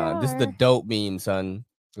right now. This is the dope meme, son.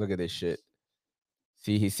 Look at this shit.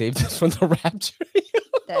 See, he saved us from the rapture.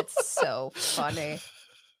 That's so funny.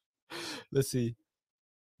 Let's see.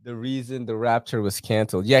 The reason the rapture was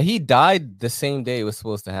canceled. Yeah, he died the same day it was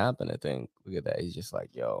supposed to happen, I think. Look at that. He's just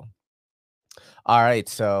like, yo. All right,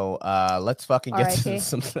 so let's fucking get to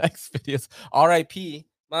some next videos. R.I.P.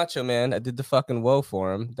 Macho Man. I did the fucking woe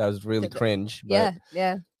for him. That was really cringe. But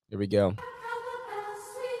yeah. Here we go.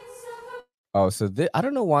 Oh, so I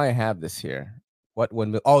don't know why I have this here.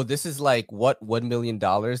 This is like what $1 million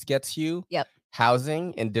gets you. Yep.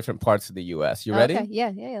 Housing in different parts of the U.S. You ready? Okay.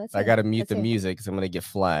 Yeah. Let's I gotta mute the music because I'm gonna get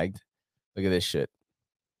flagged. Look at this shit.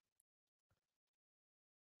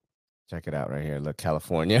 Check it out right here. Look,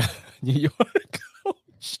 California, New York. Oh,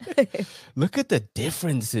 shit. Look at the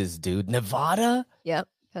differences, dude. Nevada. Yep.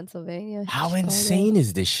 Pennsylvania. How Chicago. Insane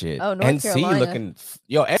is this shit? Oh, North Carolina.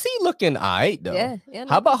 NC looking alright though. Yeah.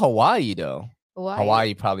 How about Hawaii though?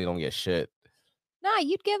 Hawaii probably don't get shit. Nah,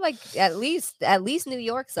 you'd get like at least New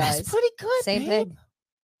York size. That's pretty good. Same thing.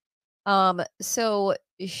 So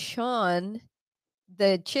Sean,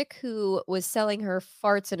 the chick who was selling her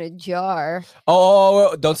farts in a jar.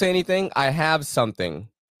 Oh, don't say anything. I have something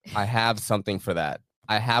for that.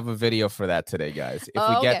 I have a video for that today, guys. If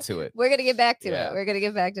we get to it. We're gonna get back to it. We're gonna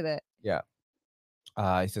get back to that. Yeah.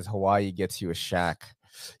 He says Hawaii gets you a shack.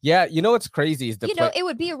 Yeah, you know what's crazy is it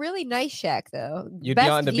would be a really nice shack though. You'd Best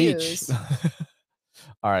be on the views. beach.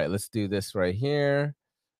 All right, let's do this right here.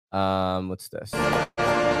 What's this?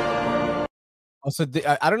 Also,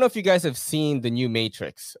 I don't know if you guys have seen the new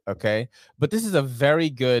Matrix, okay? But this is a very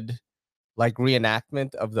good, like,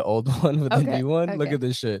 reenactment of the old one with the new one. Look at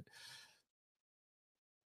this shit.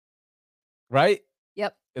 Right?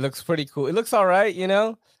 Yep. It looks pretty cool. It looks all right, you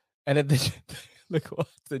know? And then look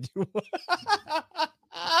what's the new one.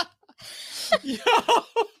 Yo.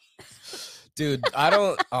 Dude,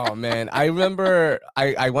 oh man, I remember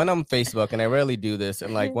I went on Facebook and I rarely do this.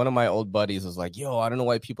 And like one of my old buddies was like, yo, I don't know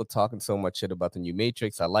why people talking so much shit about the new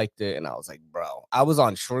Matrix. I liked it. And I was like, bro, I was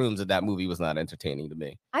on shrooms and that movie was not entertaining to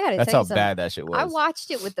me. That's how bad that shit was. I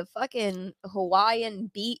watched it with the fucking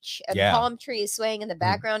Hawaiian beach and palm trees swaying in the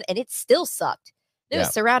background and it still sucked. It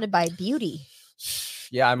was surrounded by beauty.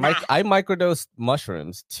 Yeah, I microdosed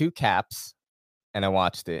mushrooms, 2 caps. And I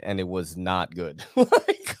watched it, and it was not good.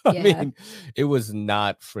 I mean, it was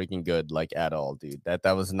not freaking good, like at all, dude. That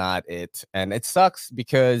was not it, and it sucks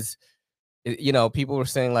because, people were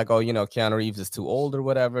saying like, oh, Keanu Reeves is too old or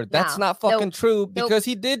whatever. That's not fucking true because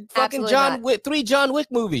he did fucking 3 John Wick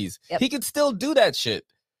movies. He could still do that shit.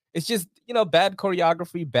 It's just bad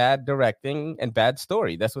choreography, bad directing, and bad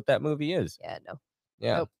story. That's what that movie is. Yeah, no.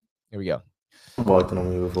 Yeah. Nope. Here we go. I walked in on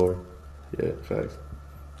me before. Yeah, facts.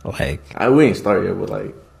 Like, we ain't started yet, but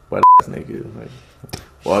like, what ass nigga? Like,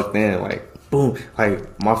 walked in, like, boom.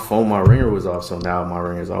 Like, my ringer was off, so now my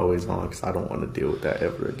ringer's always on because I don't want to deal with that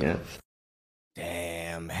ever again.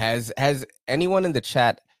 Damn. Has anyone in the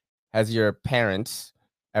chat, has your parents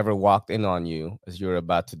ever walked in on you as you were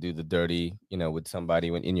about to do the dirty, with somebody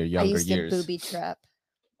when in your younger years? I used to booby trap.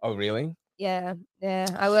 Oh, really? Yeah.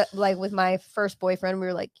 I would, like, with my first boyfriend, we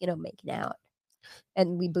were like, making out.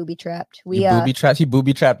 And we booby trapped. He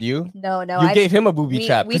booby trapped you? No. You gave him a booby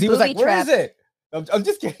trap because he was like, "Where is it?" I'm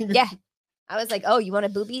just kidding. Yeah, I was like, "Oh, you want a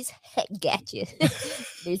boobies? Heck, gotcha."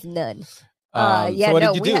 There's none. So what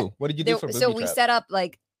did you do? What did you do for booby So trap? we set up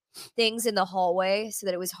like things in the hallway so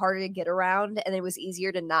that it was harder to get around and it was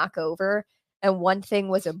easier to knock over. And one thing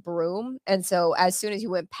was a broom, and so as soon as you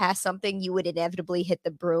went past something, you would inevitably hit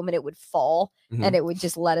the broom and it would fall, and it would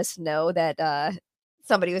just let us know that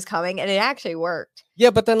somebody was coming, and it actually worked. Yeah,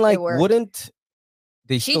 but then like, wouldn't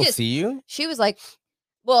they still see you? She was like,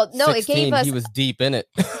 well, no, 16, it gave us. He was deep in it.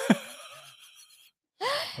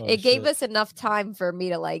 It gave us enough time for me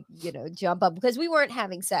to like, jump up because we weren't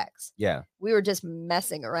having sex. Yeah, we were just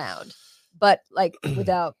messing around, but like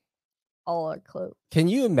without all our clothes. Can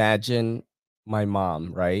you imagine my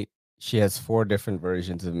mom? Right, she has 4 different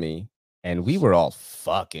versions of me, and we were all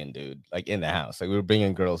fucking, dude, like in the house. Like we were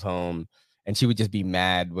bringing girls home. And she would just be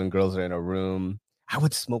mad when girls are in a room. I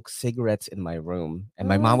would smoke cigarettes in my room. And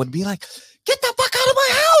my mom would be like, "Get the fuck out of my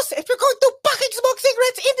house if you're going to fucking smoke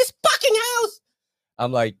cigarettes in this fucking house."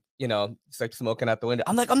 I'm like, it's like smoking out the window.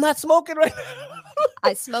 I'm like, I'm not smoking right now.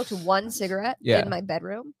 I smoked one cigarette Yeah. in my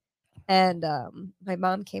bedroom, and my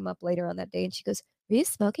mom came up later on that day, and she goes, "Are you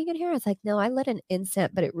smoking in here?" I was like, "No, I lit an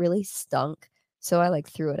incense, but it really stunk, so I like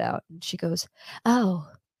threw it out." And she goes, "Oh,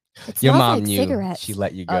 it Your smells mom like knew. cigarettes." She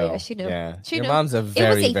let you go. Oh yeah, she knew. Yeah. She Your knew. mom's a It was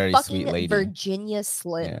very, a very fucking sweet lady. Virginia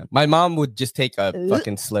Slim. Yeah. My mom would just take a Ugh.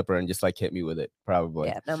 fucking slipper and just like hit me with it, probably.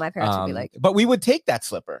 Yeah, no, my parents would be like, But we would take that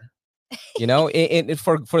slipper, you know,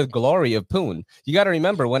 for the glory of Poon. You got to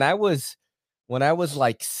remember when I was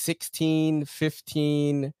like 16,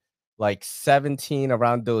 15, like 17,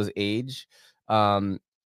 around those age, New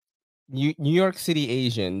York City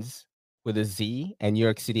Asians with a Z and New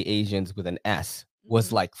York City Asians with an S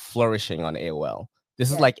was like flourishing on AOL.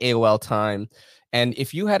 This is like AOL time. And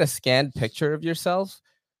if you had a scanned picture of yourself,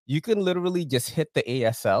 you can literally just hit the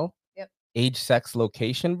ASL, age, sex,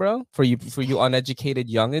 location, bro, for you uneducated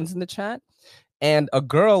youngins in the chat. And a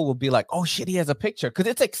girl will be like, "Oh shit, he has a picture," because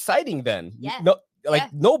it's exciting then.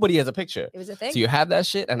 Nobody has a picture. It was a thing. So you have that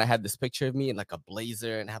shit, and I had this picture of me in like a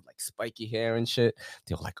blazer and I have like spiky hair and shit.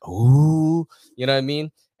 They were like, "Ooh," you know what I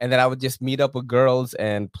mean? And then I would just meet up with girls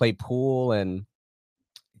and play pool and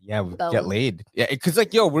get laid. Yeah, because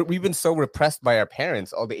like, we've been so repressed by our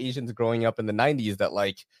parents, all the Asians growing up in the 90s, that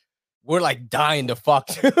like we're like dying to fuck.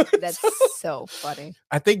 That's so funny.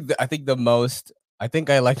 I think I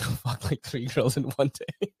like to fuck like 3 girls in one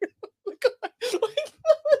day.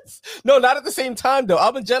 No, not at the same time though.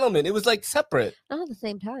 I'm a gentleman. It was like separate. Not at the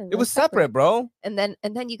same time. It was separate, bro. And then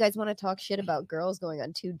you guys want to talk shit about girls going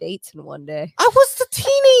on 2 dates in one day. I was a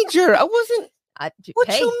teenager. I wasn't. What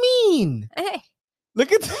hey. you mean? Hey,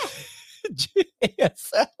 look at that.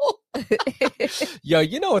 ASL. Yo,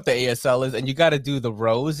 you know what the ASL is, and you got to do the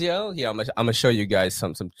rows, yo. Yeah, I'm gonna show you guys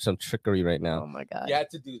some trickery right now. Oh my god. You have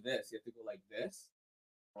to do this. You have to go like this.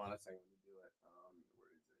 Hold on a second.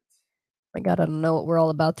 My god, I don't know what we're all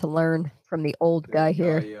about to learn from the old guy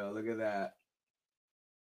here. Yo, look at that.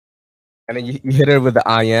 And then you hit her with the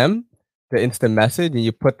IM, the instant message, and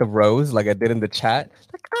you put the rose like I did in the chat.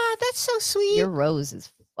 Like, that's so sweet. Your rose is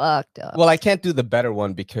fucked up. Well, I can't do the better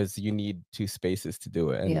one because you need 2 spaces to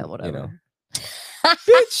do it. And, yeah, whatever. You know.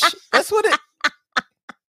 Bitch, that's what it.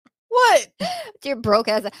 What? Your broke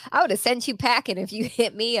ass. I would have sent you packing if you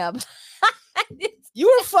hit me up. You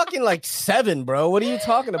were fucking like 7, bro. What are you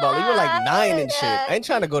talking about? You were like 9 and shit. I ain't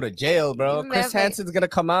trying to go to jail, bro. Chris Hansen's gonna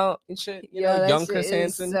come out and shit. You know, young Chris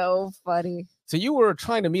Hansen. So funny. So you were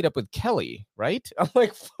trying to meet up with Kelly, right? I'm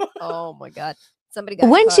like, oh my god. Somebody got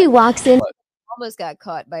when caught. she walks in, Almost got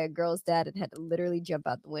caught by a girl's dad and had to literally jump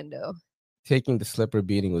out the window. Taking the slipper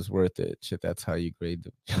beating was worth it. Shit, that's how you grade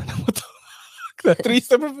the what the fuck? The 3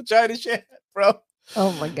 slipper vagina shit, bro.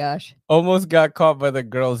 Oh my gosh. Almost got caught by the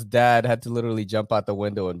girl's dad, had to literally jump out the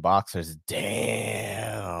window in boxers.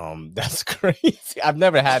 Damn, that's crazy. I've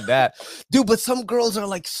never had that. Dude, but some girls are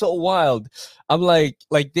like so wild. I'm like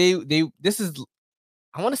they this is,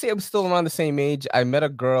 I want to say I'm still around the same age. I met a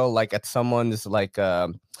girl like at someone's like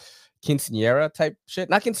quinceañera type shit.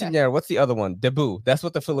 Not quinceañera. What's the other one? Debut. That's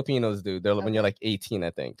what the Filipinos do. They're when you're like 18, I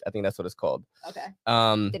think that's what it's called. Okay.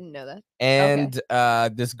 Didn't know that. And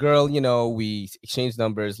this girl, you know, we exchanged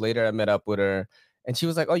numbers. Later I met up with her and she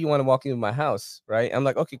was like, "Oh, you want to walk into my house?" Right? I'm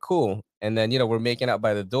like, "Okay, cool." And then, you know, we're making out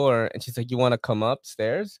by the door and she's like, "You want to come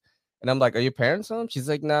upstairs?" And I'm like, "Are your parents home?" She's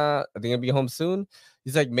like, "Nah, are they gonna be home soon?"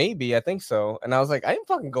 He's like, "Maybe, I think so." And I was like, "I ain't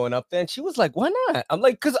fucking going up there." And she was like, "Why not?" I'm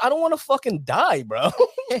like, "Cause I don't want to fucking die, bro."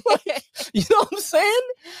 Like, you know what I'm saying?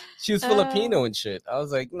 She was Filipino and shit. I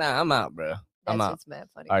was like, "Nah, I'm out, bro. I'm out." That's mad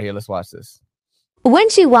funny. All right, here, let's watch this. when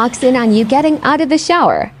she walks in on you getting out of the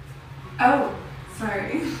shower. Oh,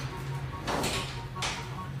 sorry.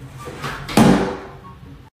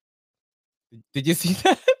 Did you see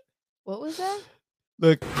that? What was that?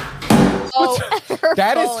 Look. Oh,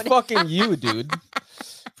 that is phone. fucking you, dude.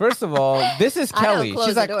 First of all, this is Kelly. close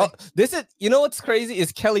She's the like, door. "Oh, this is." You know what's crazy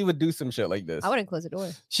is Kelly would do some shit like this. I wouldn't close the door.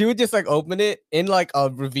 She would just like open it in like a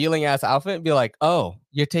revealing ass outfit and be like, "Oh,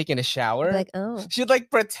 you're taking a shower?" I'd be like, oh. She'd like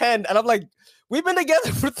pretend, and I'm like, "We've been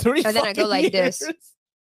together for 3 And then I go like years." this.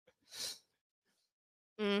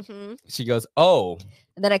 Mm-hmm. She goes, "Oh."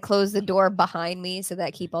 And then I close the door behind me so that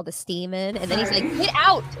I keep all the steam in. And then he's like, "Get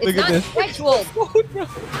out! It's Look at not this. sexual."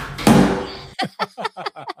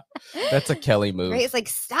 That's a Kelly move. Right? It's like,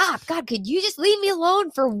 stop! God, could you just leave me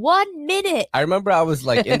alone for 1 minute? I remember I was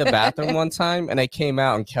like in the bathroom one time and I came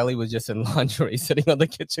out and Kelly was just in lingerie sitting on the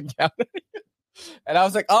kitchen counter. And I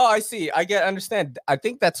was like, "Oh, I see. Understand." I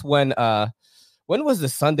think that's when was the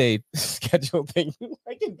Sunday schedule thing?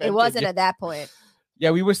 It wasn't at that point.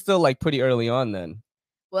 Yeah, we were still like pretty early on then.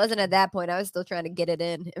 Wasn't at that point. I was still trying to get it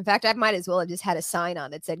in. In fact, I might as well have just had a sign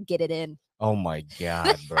on that said "Get it in." Oh my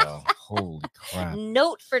god, bro. Holy crap.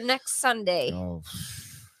 Note for next Sunday. Oh,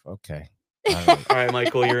 okay. All right,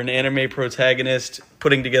 Michael, you're an anime protagonist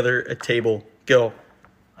putting together a table. Go.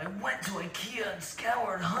 I went to IKEA and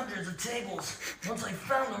scoured hundreds of tables. Once I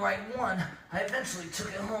found the right one, I eventually took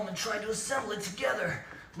it home and tried to assemble it together.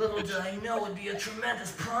 Little did I know it would be a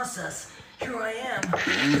tremendous process. Here I am,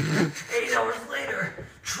 8 hours later,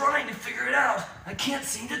 trying to figure it out. I can't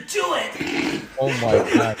seem to do it. Oh my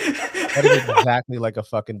god. That is exactly like a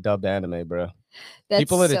fucking dubbed anime, bro. That's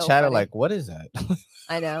People in the so chat are funny. like, what is that?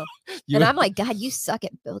 I know. You- And I'm like, God, you suck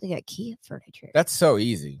at building IKEA furniture. That's so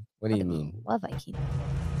easy. What do you mean? Love IKEA.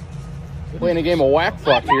 Playing a game of whack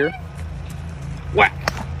fuck here. Whack.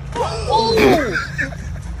 Oh!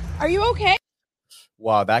 Are you okay?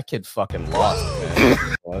 Wow, that kid fucking lost,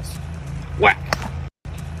 man. Lost. Whack.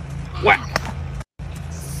 Whack.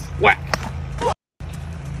 Whack.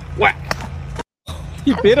 Whack.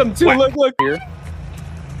 He bit him too. Whack. Look. Here.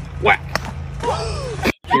 Whack.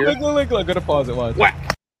 Here. Look. Gonna pause it once.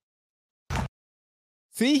 Whack.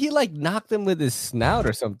 See, he like knocked him with his snout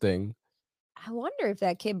or something. I wonder if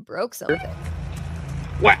that kid broke something.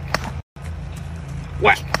 Whack.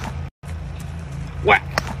 Whack. Whack.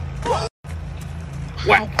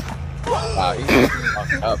 Whack. Wow, he's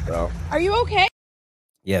fucked up, bro. Are you okay?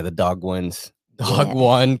 Yeah, the dog wins. Dog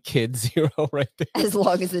won, kid 0 right there. As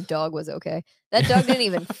long as the dog was okay. That dog didn't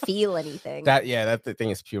even feel anything. That the thing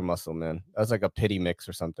is pure muscle, man. That was like a pity mix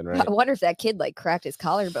or something, right? I wonder if that kid like cracked his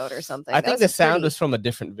collarbone or something. I That think was the sound pretty- was from a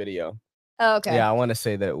different video. Oh, okay. Yeah, I want to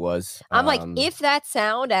say that it was. I'm like, if that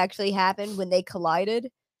sound actually happened when they collided,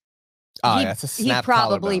 oh, he, that's a he snap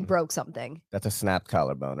probably collarbone. broke something. That's a snapped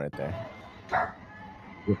collarbone right there.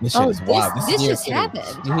 This shit Oh, is wild. this is New York just City. happened.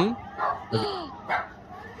 Mhm.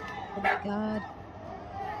 Oh my god.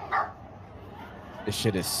 This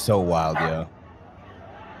shit is so wild, yo.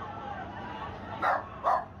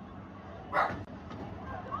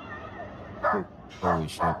 Holy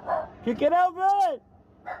shit. Kick it out, man.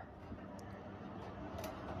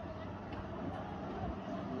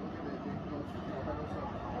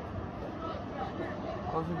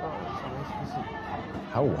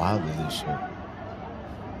 How wild is this shit?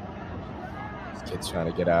 This kid's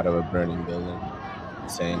trying to get out of a burning building.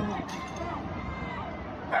 Insane.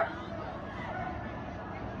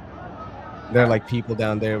 There are like people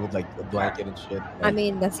down there with like a blanket and shit. I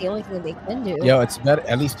mean, that's the only thing they can do. Yo, it's better.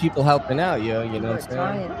 At least people helping out, yo. You know what I'm People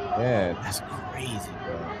are saying? trying. Yeah, that's crazy,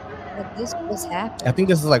 bro. Like, this was happening. I think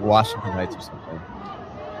this is like Washington Heights or something.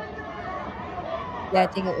 Yeah, I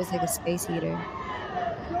think it was like a space heater.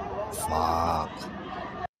 Fuck.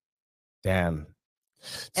 Damn.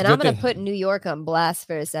 It's a And good I'm gonna thing- put New York on blast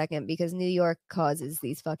for a second because New York causes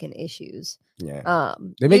these fucking issues. Yeah.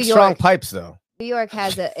 They make New strong York- pipes though. New York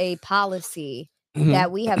has a policy Mhm.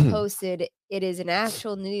 that we have posted. It is an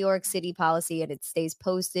actual New York City policy, and it stays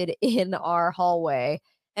posted in our hallway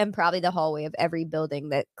and probably the hallway of every building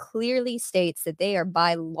that clearly states that they are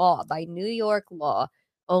by law, by New York law,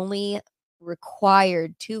 only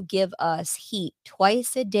required to give us heat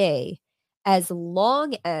twice a day as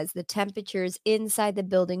long as the temperatures inside the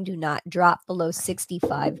building do not drop below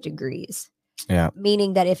 65 degrees. Yeah.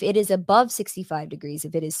 Meaning that if it is above 65 degrees,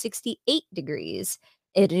 if it is 68 degrees,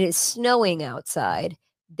 it is snowing outside,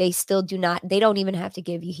 they still do not, they don't even have to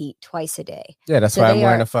give you heat twice a day. Yeah, that's So why I'm they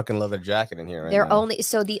wearing are- a fucking leather jacket in here right They're now. only,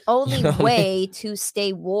 so the only know what I way to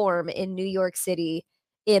stay warm in New York City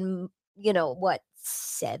in, you know, what,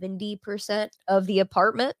 70% of the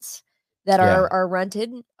apartments that Yeah. are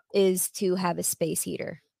rented is to have a space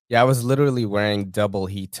heater. Yeah, I was literally wearing double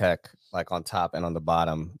heat tech, like on top and on the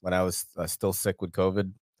bottom, when I was still sick with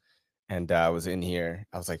COVID. And I was in here.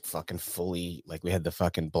 I was like fucking fully, like we had the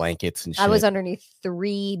fucking blankets and shit. I was underneath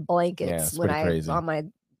 3 blankets it's when pretty I crazy. on my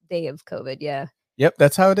day of COVID. Yeah. Yep,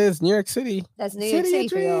 that's how it is. New York City. That's New York City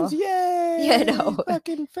of for y'all. dreams. Yay! Yeah, I know.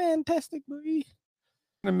 Fucking fantastic movie.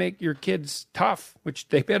 To make your kids tough, which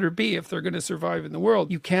they better be if they're going to survive in the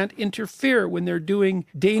world. You can't interfere when they're doing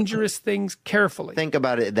dangerous things carefully. Think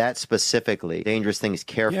about it that specifically. Dangerous things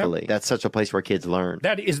carefully. That's such a place where kids learn.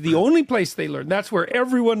 That is the only place they learn. That's where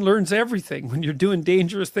everyone learns everything. When you're doing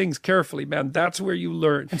dangerous things carefully, man, that's where you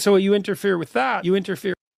learn. And so you interfere with that. You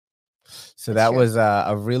interfere. So that was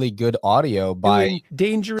a really good audio by Doing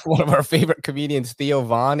dangerous. one of our favorite comedians, Theo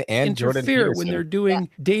Vaughn and Jordan Interfere Peterson. when they're doing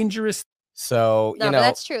dangerous. So, No, you but know,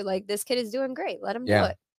 that's true. Like this kid is doing great. Let him do yeah.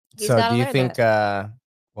 it. He's So gotta do you learn think, that.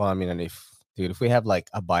 well, I mean, if we have like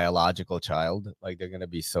a biological child, like they're going to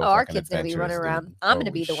be so Oh, our fucking kid's gonna be running adventurous, around. dude. I'm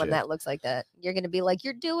gonna be Holy the one shit. that looks like that. You're gonna be like,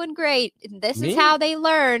 you're doing great. And this Me? is how they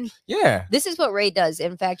learn. Yeah. This is what Ray does.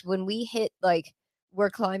 In fact, when we hit we're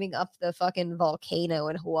climbing up the fucking volcano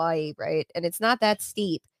in Hawaii, right? And it's not that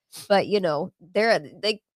steep. but they're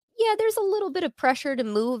like, yeah, there's a little bit of pressure to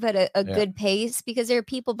move at a good pace because there are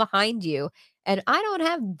people behind you. And I don't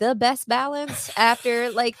have the best balance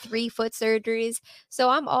after like 3 foot surgeries.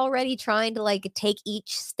 So I'm already trying to like take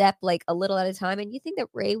each step like a little at a time. And you think that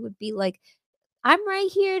Ray would be like, I'm right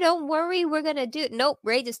here. Don't worry. We're going to do it. Nope.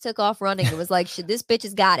 Ray just took off running. It was like, this bitch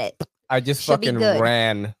has got it. I just She'll be fucking good.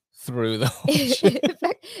 ran through the whole In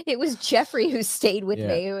fact, it was Jeffrey who stayed with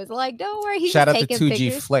me. It was like, don't worry. He's Shout out just to taking 2G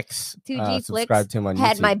pictures. Flicks. 2G Subscribe Flicks to him on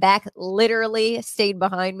had YouTube. my back, literally stayed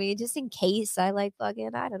behind me just in case I like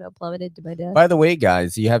fucking, I don't know, plummeted to my death. By the way,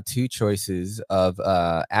 guys, you have 2 choices of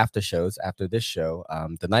after shows after this show.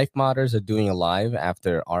 The Knife Modders are doing a live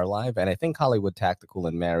after our live, and I think Hollywood Tactical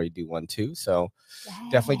and Mary do one too. So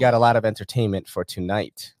definitely got a lot of entertainment for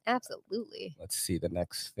tonight. Absolutely. Let's see the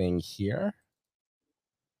next thing here.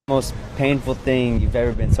 Most painful thing you've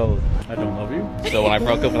ever been told. I don't love you. So when I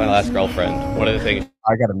broke up with my last girlfriend, one of the things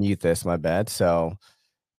I gotta mute this, my bad. So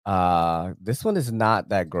this one is not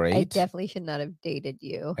that great. I definitely should not have dated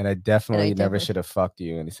you. And I definitely never should have fucked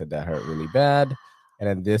you. And he said that hurt really bad. And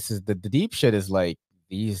then this is the deep shit is like,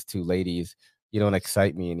 these 2 ladies, you don't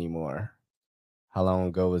excite me anymore. How long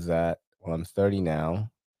ago was that? Well, I'm 30 now.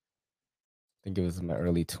 I think it was in my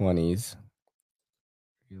early 20s.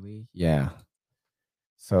 Really? Yeah.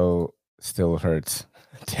 So still hurts.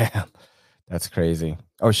 Damn. That's crazy.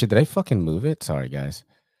 Oh shit, did I fucking move it? Sorry, guys.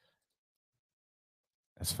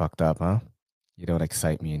 That's fucked up, huh? You don't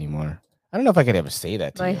excite me anymore. I don't know if I could ever say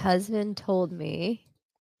that to My you. husband told me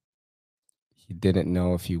He didn't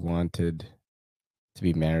know if you wanted to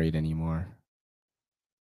be married anymore.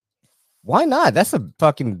 Why not? That's a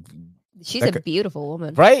fucking... she's a beautiful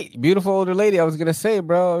woman. Right? Beautiful older lady. I was going to say,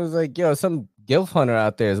 bro. I was like, yo, some gilf hunter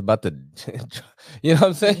out there is about to... you know what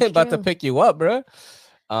I'm saying? About to pick you up, bro.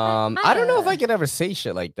 I don't know if I could ever say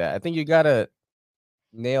shit like that. I think you got to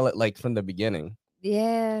nail it like from the beginning.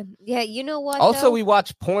 Yeah. Yeah. You know what? Also, though? we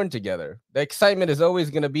watch porn together. The excitement is always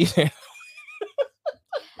going to be there.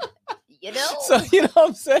 So, you know what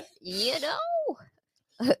I'm saying?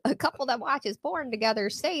 A couple that watches porn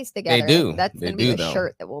together stays together. They do. That's They going to be do, a though.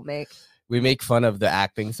 shirt that we'll make. We make fun of the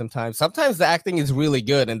acting sometimes. Sometimes the acting is really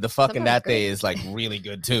good, and the fucking Sometimes that day is like really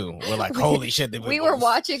good too. We're like, holy shit! We were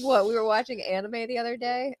watching what? We were watching anime the other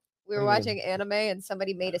day. We were watching anime, and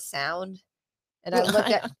somebody made a sound, and I looked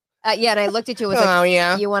at and I looked at you. And was like, Oh,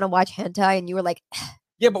 yeah. You want to watch hentai? And you were like,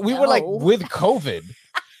 Yeah, but we were like No. with COVID.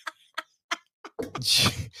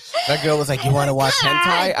 That girl was like, "You want to watch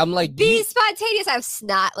hentai?" I'm like, be spontaneous. I have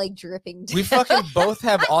snot like dripping. we fucking both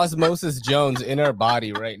have Osmosis Jones in our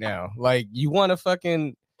body right now. Like, you want to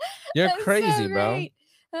fucking? You're That's so crazy, bro. great.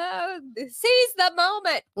 Seize the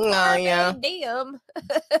moment. Oh, yeah. Damn.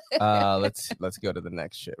 Let's go to the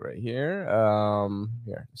next shit right here.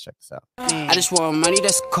 Here, let's check this out. I just want money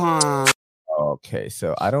that's calm. Okay,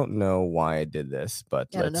 so I don't know why I did this, but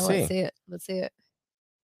I don't let's know. see. Let's see it. Let's see it.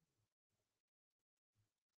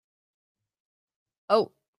 Oh,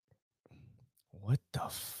 What the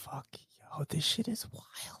fuck? Yo, this shit is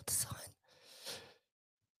wild, son.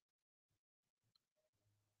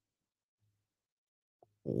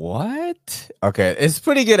 What? Okay, it's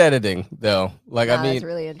pretty good editing though. Like, I mean, that's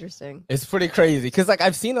really interesting. it's pretty crazy because like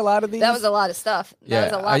I've seen a lot of these. That was a lot of stuff.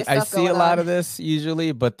 That was a lot of I stuff see a going lot on. of this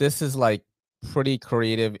usually, but this is like pretty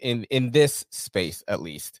creative in this space at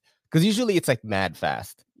least. Because usually it's like mad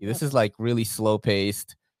fast. This is like really slow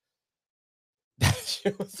paced. That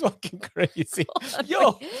shit was fucking crazy.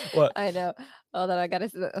 Yo, what? I know. Hold on, I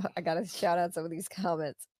gotta shout out some of these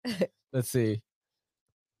comments. Let's see.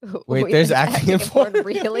 Wait, there's acting in porn.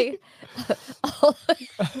 Really? Yo,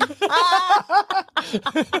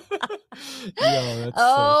 that's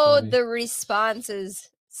Oh, so funny. the response is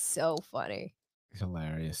so funny.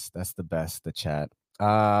 Hilarious. That's the best, the chat.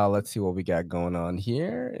 Let's see what we got going on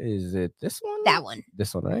here. Is it this one? That one.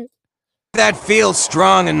 This one, right? That feels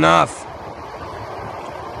strong enough.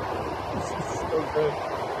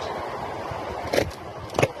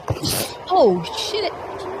 Oh shit!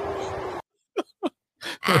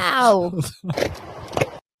 Ow!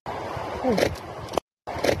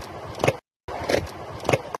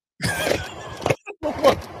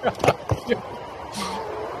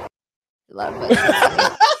 Love it.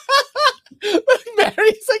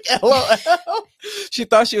 Mary's like, LOL. She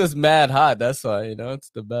thought she was mad hot. That's why, you know, it's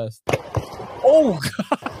the best. Oh,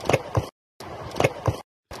 God.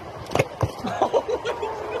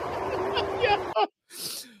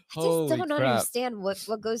 I just don't understand what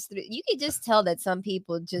goes through. You can just tell that some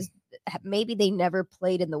people just maybe they never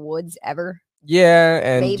played in the woods ever. Yeah,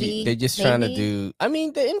 and Maybe, they're just trying to maybe. do. I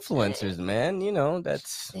mean, the influencers, man. You know,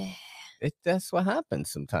 that's that's what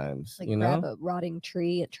happens sometimes. Like you grab know. a rotting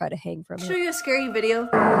tree and try to hang from Show it. you a scary video.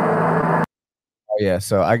 Oh, yeah.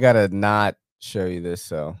 So I gotta not show you this.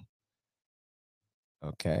 So.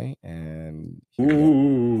 Okay, and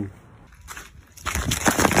Ooh.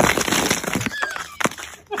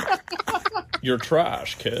 You're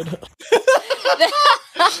trash, kid.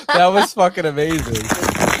 that was fucking amazing.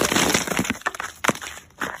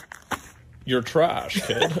 You're trash,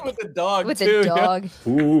 kid. With the dog, With too. the dog.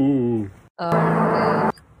 Ooh. Oh,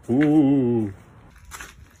 man. Ooh.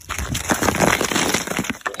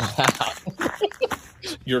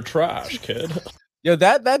 You're trash, kid. Yo,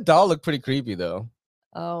 that doll looked pretty creepy though.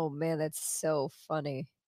 Oh man, that's so funny.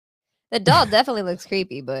 The doll definitely looks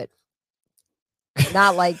creepy, but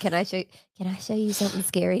not like. Can I show you something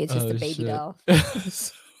scary? It's just a baby doll.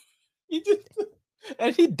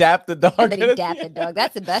 And he dapped the dog. And then he dapped the dog.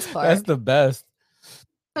 That's the best part. That's the best.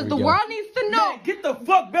 Because There the we go. world needs to know. Man, get the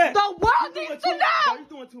fuck back. The world needs to know. You're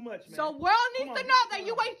doing too much, man. The world needs to know that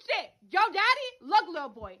you ain't shit. Yo, daddy, look, little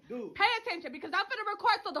boy. Dude. Pay attention because I'm finna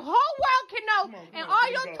record so the whole world can know. And all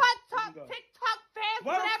your TikTok fans,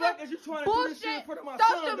 Why the whatever, fuck is you trying to do this shit in bullshit, front of my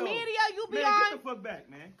social son, though? media you be Man, on. get the fuck back,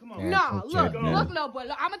 man. Come on. Yeah, No, don't look, check, man. look, little boy.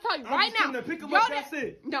 Look, I'm gonna tell you I'm right just now. gonna pick him Yo, up, that's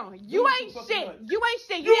it. No, you Doing ain't too fucking shit. much. You ain't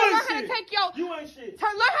shit. You You ain't learn how to shit. take your. You ain't shit. To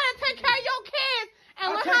learn how to take care of your kids and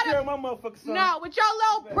I learn take how care to. of my motherfucking son. No, with your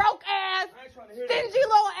little broke ass, I ain't trying to hear stingy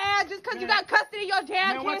that. little ass, just because you Man. got custody of your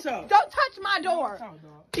damn Man, watch kids. out. Don't touch my door, Watch out,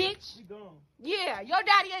 dog. bitch. We gone. Yeah, your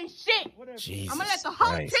daddy ain't shit. Jesus I'm gonna let the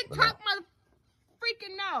whole Christ, TikTok mother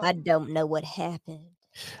freaking know. I don't know what happened.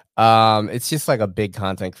 It's just like a big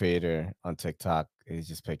content creator on TikTok. He's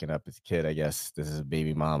just picking up his kid. I guess this is a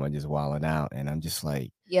baby mama just wilding out, and I'm just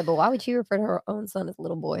like, Yeah, but why would she refer to her own son as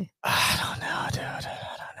little boy? I don't know, dude.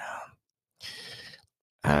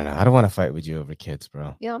 I don't know. I don't want to fight with you over kids,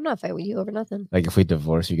 bro. Yeah, I'm not fighting with you over nothing. Like if we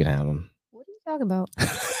divorce, you can have them. What are you talking about?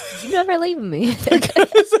 You never leaving me.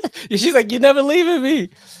 She's like, you never leaving me.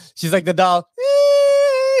 She's like the doll.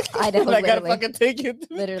 I know. I gotta literally. fucking take it.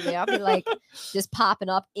 Literally, I'll be like just popping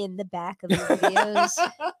up in the back of the videos.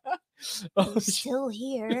 Oh, I'm still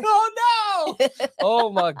here. Oh no! Oh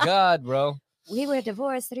my god, bro. We were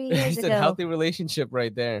divorced 3 years It's ago. a healthy relationship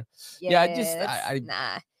right there. Yeah, I just that's-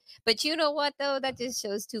 nah. But you know what though? That just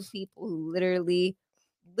shows two people who literally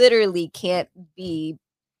can't be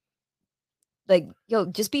like, yo,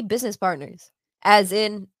 just be business partners. As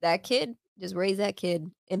in that kid, just raise that kid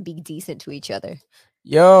and be decent to each other.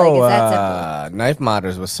 Yo, Like, it's that simple. Knife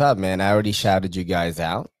Modders, what's up, man? I already shouted you guys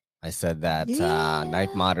out. I said that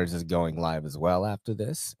Knife Modders is going live as well after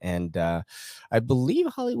this. And I believe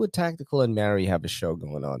Hollywood Tactical and Mary have a show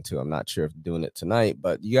going on too. I'm not sure if they're doing it tonight,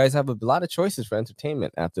 but you guys have a lot of choices for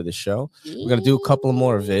entertainment after the show. We're going to do a couple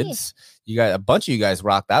more vids. You guys, a bunch of you guys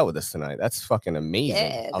rocked out with us tonight. That's fucking amazing.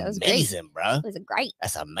 Yeah, that was great. Amazing, bro. It was great.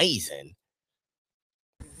 That's amazing.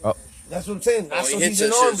 Oh, That's what I'm saying. That's he what hits he's in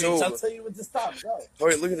that on shit's me. I'll over. tell you when to stop. Go. All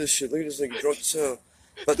right, look at this shit. Look at this nigga drunk as hell.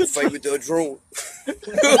 About to fight with the drone.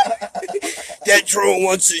 That drone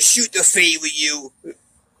wants to shoot the fade with you.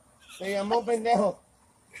 Hey, I'm open now.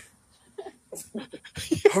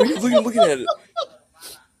 How are you looking at it?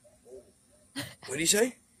 What did he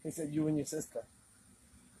say? He said you and your sister.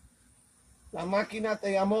 La máquina te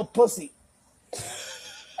llamó pussy.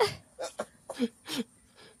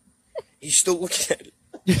 He's still looking at it.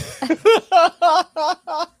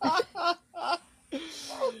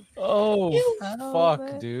 oh,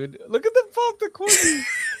 fuck, dude. Look at the corner.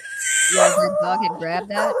 Yeah, if your dog had grabbed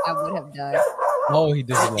that, I would have died. Oh, he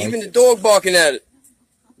doesn't like Even it. the dog barking at it.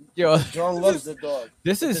 Yo, John loves the dog.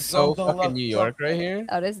 this is The so dog don't fucking love New dog. York right here.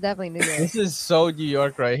 Oh, this is definitely New York. This is so New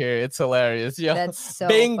York right here. It's hilarious. Yo, That's so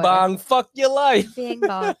Bing funny. bong, fuck your life. Bing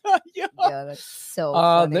bong. Yeah, that's so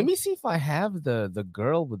funny. Let me see if I have the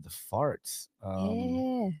girl with the farts.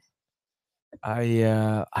 Yeah.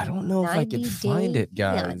 I don't know if I can 90 find Day it,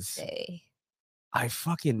 guys. Fiancé. I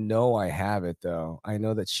fucking know I have it though. I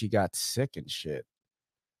know that she got sick and shit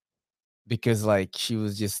because like she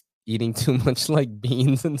was just eating too much like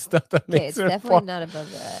beans and stuff. That Okay, makes it's her definitely fart. not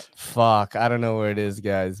above that. Fuck, I don't know where it is,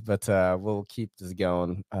 guys, but we'll keep this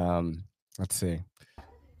going. Let's see.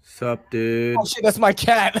 Sup, dude? Oh shit, that's my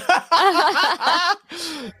cat.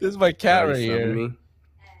 This is my cat right You here. snubbing me?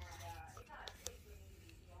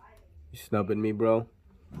 You snubbing me, bro?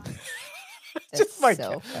 Just my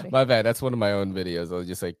so cat. funny. My bad. That's one of my own videos. I was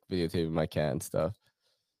just like videotaping my cat and stuff.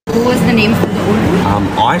 What was the name for the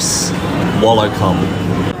order? Ice Wallow Cum.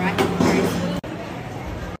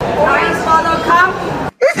 Ice Wallow Cum.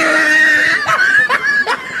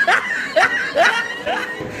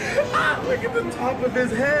 Look at the top of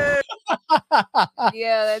his head.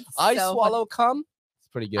 Yeah, that's I so swallow cum.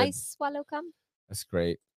 pretty good. Ice swallow cum. That's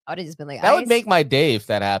great. I would have just been like, That ice. would make my day if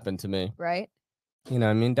that happened to me. Right. You know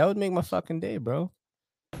what I mean? That would make my fucking day, bro.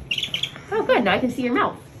 Oh, good. Now I can see your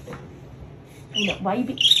mouth. I know. Why you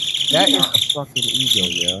be? That is a fucking ego,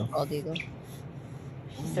 yo. Bald eagle.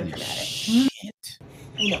 So dramatic. Shit.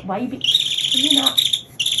 I know. Why you be? You're not.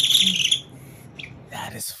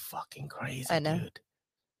 That is fucking crazy, I know. dude.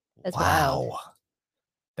 That's wow. wild.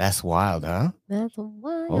 That's wild, huh? That's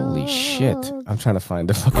wild. Holy shit. I'm trying to find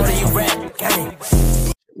the fucking My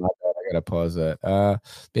bad, I gotta pause that.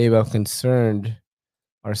 Babe, I'm concerned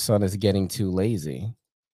our son is getting too lazy.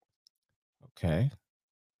 Okay.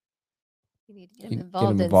 You need to get him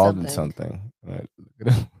involved in something. All right. Look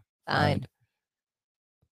at him. Fine.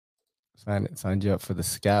 Signed you up for the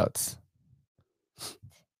scouts.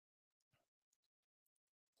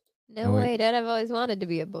 No way, Dad. I've always wanted to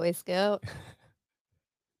be a Boy Scout.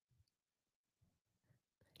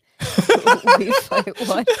 We fight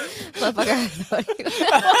one motherfucker.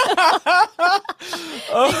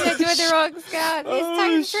 He's doing the wrong scout. He's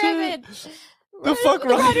time driven. The fuck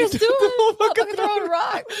wrong? He's doing motherfucker throwing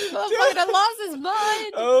rocks. Motherfucker that lost his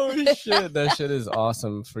mind. Oh shit, that shit is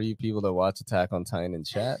awesome for you people that watch Attack on Titan in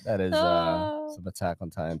chat. That is some Attack on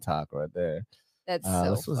Titan talk right there. That's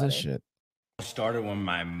this was this shit. Started when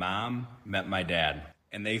my mom met my dad,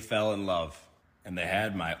 and they fell in love. And they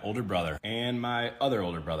had my older brother, and my other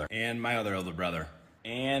older brother, and my other older brother,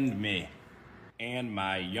 and me, and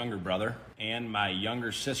my younger brother, and my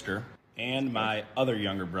younger sister, and my other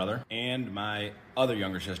younger brother, and my other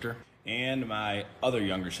younger sister, and my other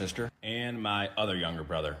younger sister, and my other younger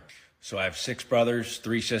brother. So I have 6 brothers,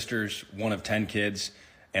 3 sisters, one of 10 kids,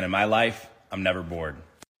 and in my life, I'm never bored.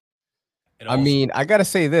 I mean, I gotta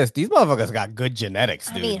say this: these motherfuckers got good genetics,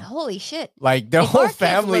 dude. I mean, holy shit! Like their If whole our kids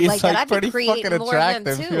family look is like like that, I'd be pretty creating fucking more of them,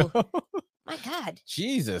 attractive. too. yo. My God.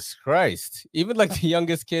 Jesus Christ! Even like the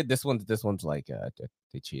youngest kid, this one's like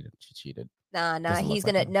they cheated. She cheated. Nah, Doesn't he's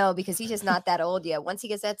look gonna like no because he's just not that old yet. Once he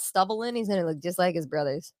gets that stubble in, he's gonna look just like his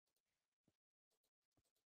brothers.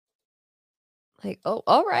 Like, oh,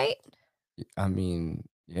 all right. I mean,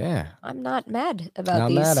 yeah, I'm not mad about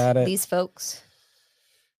Not mad at it. these folks.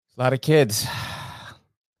 a lot of kids.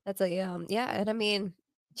 That's like yeah, and I mean,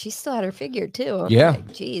 she still had her figure too. I'm Yeah.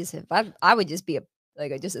 like, geez, if I would just be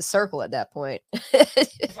just a circle at that point.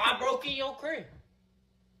 If I broke in your crib,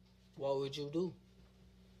 what would you do?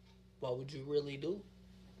 What would you really do?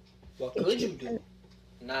 What could you do?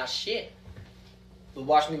 Nah, shit. But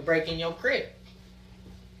watch me break in your crib.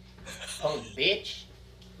 Punk bitch.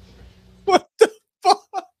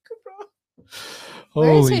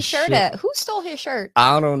 Where's Holy his shirt shit. at? Who stole his shirt?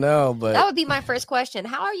 I don't know, but That would be my first question.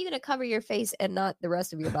 How are you going to cover your face and not the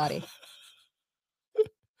rest of your body?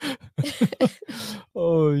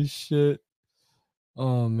 oh shit.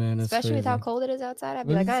 Oh man, that's Especially with how crazy. cold it is outside. I'd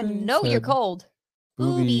be What like, I did he know say? you're cold.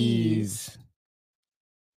 Boobies.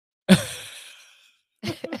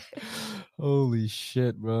 Holy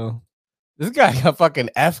shit, bro. This guy got fucking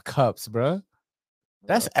F cups, bro.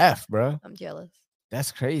 That's F, bro. I'm jealous.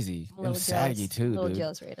 That's crazy. I'm a I'm little saggy jealous. too, A little dude.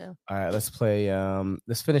 jealous right now. All right, let's play.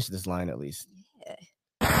 Let's finish this line at least.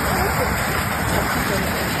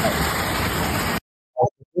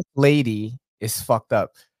 This lady is fucked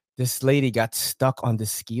up. This lady got stuck on the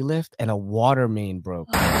ski lift and a water main broke.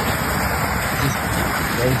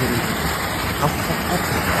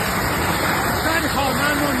 Trying to call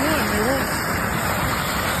 911. They won't.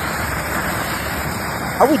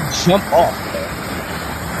 I would jump off, bro.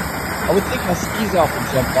 I would take my skis off and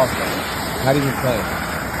jump off, bro. Not even playing.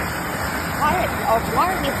 Why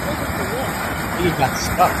are they supposed to live? He got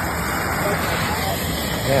stuck.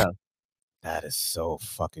 Yeah. That is so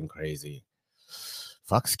fucking crazy.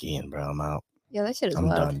 Fuck skiing, bro. I'm out. Yeah, that shit is I'm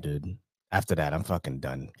wild. done, dude. After that, I'm fucking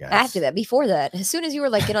done, guys. After that, before that, as soon as you were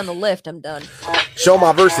like, get on the lift, I'm done. Show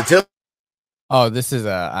my versatility. Oh, this is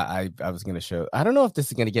I was gonna show. I don't know if this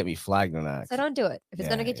is gonna get me flagged or not. So don't do it. If it's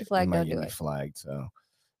gonna get you flagged, might don't get do me it. flagged. So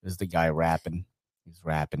this is the guy rapping. He's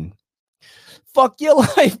rapping. Fuck your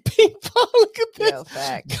life, ping pong. Look at this. Yo,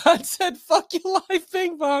 fact. God said, "Fuck your life,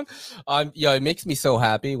 ping pong." Yo, it makes me so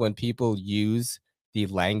happy when people use the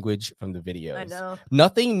language from the videos. I know.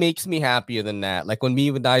 Nothing makes me happier than that. Like when me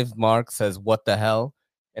with Dive Mark says, "What the hell,"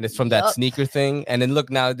 and it's from that Yup. sneaker thing. And then look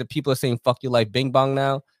now, the people are saying, "Fuck your life, bing bong."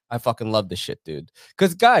 Now I fucking love this shit, dude.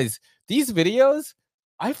 Because guys, these videos,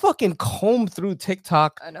 I fucking comb through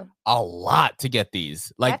TikTok I know. a lot to get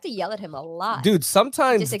these. I Like, have to yell at him a lot. dude,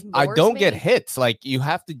 sometimes just I ignores don't get me. hits. Like, you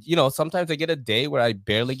have to, sometimes I get a day where I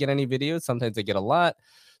barely get any videos. Sometimes I get a lot.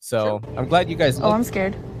 So I'm glad you guys. Oh, I'm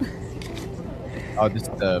scared. Oh, this is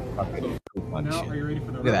the fucking coupon Now, shit. are you ready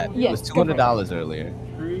for the Look at that. Yeah, It was go for it. $200 earlier.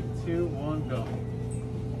 3, 2, 1, go.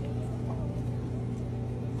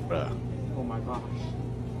 Bruh. Oh my gosh.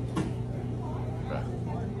 Bruh.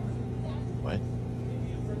 What?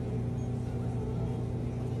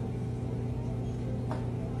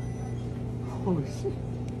 Holy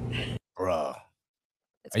shit. Bruh.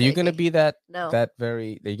 That's Are you gonna crazy. be that No. Are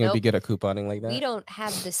you gonna be Nope. good at couponing like that? We don't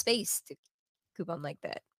have the space to coupon like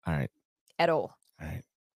that All right. at all. All right.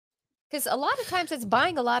 Because a lot of times it's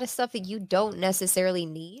buying a lot of stuff that you don't necessarily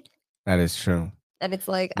need. That is true. And it's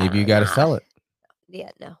like, Maybe you gotta sell it.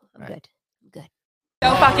 Yeah, no, I'm good. I'm good.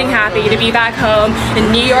 So fucking happy to be back home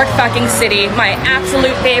in New York fucking City, my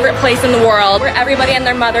absolute favorite place in the world, where everybody and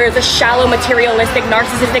their mother is a shallow, materialistic,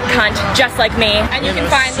 narcissistic cunt just like me. And you can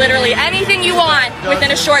find literally anything you want within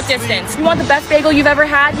a short distance. You want the best bagel you've ever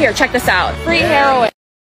had? Here, check this out. Free heroin.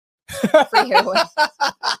 Free heroin.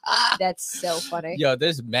 That's so funny. Yo,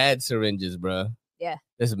 there's mad syringes, bro. Yeah.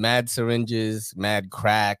 There's mad syringes, mad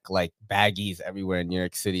crack, like baggies everywhere in New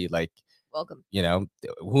York City. Like, Welcome. you know,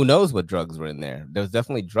 who knows what drugs were in there? There's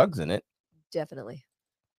definitely drugs in it. Definitely.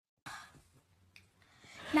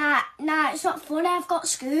 Nah, it's not funny. I've got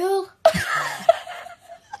school.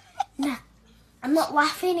 Nah, I'm not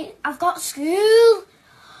laughing. I've got school.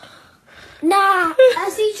 Nah,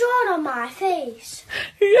 has he drawn on my face?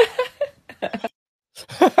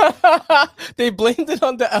 They blamed it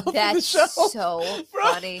on the elf in the That's show. so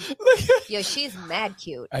funny. Yo, she's mad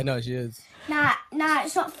cute. I know she is. Nah,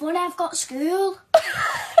 it's not funny. I've got school.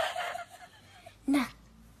 Nah,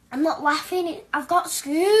 I'm not laughing. I've got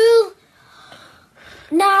school.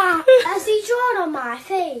 Nah, has he drawn on my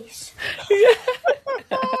face?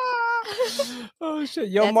 Oh shit.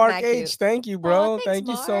 Yo, That's Mark mad H, cute. thank you, bro. thanks, Thank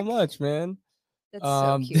you so Mark. much, man. That's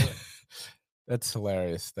so cute. That's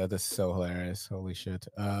hilarious. That is so hilarious. Holy shit.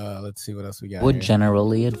 Let's see what else we got. Would here.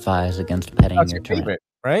 generally advise against petting That's your your favorite,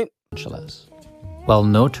 right? tarantulas. Well,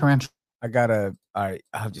 no tarantula. I gotta. Alright,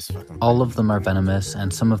 I'll just fucking. All of them are venomous,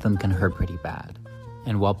 and some of them can hurt pretty bad.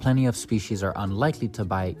 And while plenty of species are unlikely to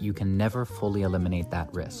bite, you can never fully eliminate that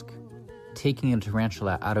risk. Taking a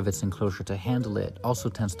tarantula out of its enclosure to handle it also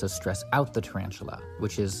tends to stress out the tarantula,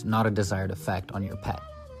 which is not a desired effect on your pet.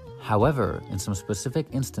 However, in some specific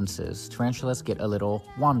instances, tarantulas get a little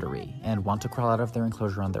wandery and want to crawl out of their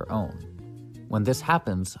enclosure on their own. When this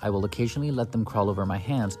happens, I will occasionally let them crawl over my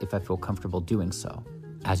hands if I feel comfortable doing so,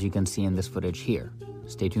 as you can see in this footage here.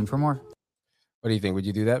 Stay tuned for more. What do you think? Would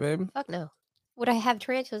you do that, babe? Fuck no. Would I have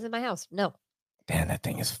tarantulas in my house? No. Damn, that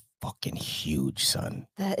thing is fucking huge, son.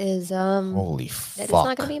 That is Holy that is fuck.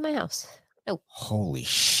 not gonna be in my house. No. Holy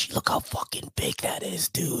shit. Look how fucking big that is,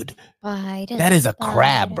 dude. Biden. That is a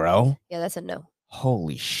crab, bro. Yeah, that's a no.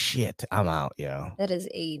 Holy shit. I'm out, yo. That is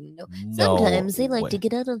a no. No Sometimes they like way. to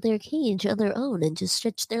get out of their cage on their own and just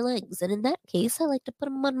stretch their legs. And in that case, I like to put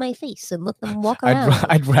them on my face and let them walk around.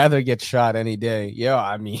 I'd rather get shot any day. Yo,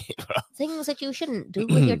 I mean, bro. Things that you shouldn't do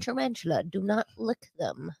with your tarantula. Do not lick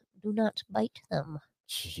them. Do not bite them.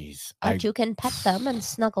 Jeez. But you can pet them and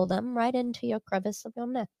snuggle them right into your crevice of your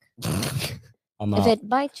neck. I'm If out. it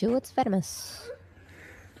bites you, it's venomous.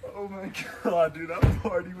 Oh my god, dude, that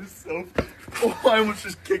party was so. Oh, I almost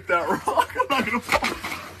just kicked that rock. I'm not gonna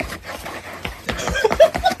fall.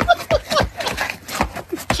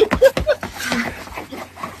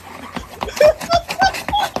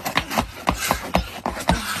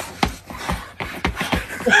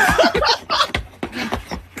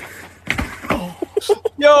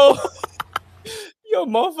 Yo,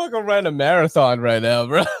 motherfucker ran a marathon right now,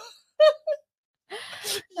 bro.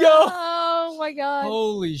 Yo, Oh my god.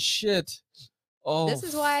 holy shit. Oh, This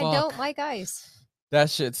is why I fuck. don't like ice. That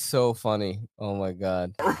shit's so funny. Oh my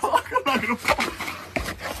god.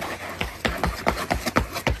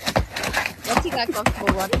 Once he got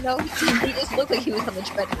comfortable running, though, he just looked like he was on the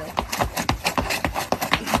treadmill.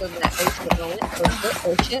 He's doing that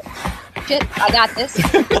oh shit. Shit, I got this.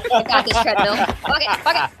 I got this treadmill. Fuck it,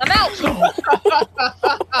 I'm out.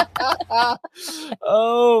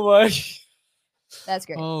 Oh my. That's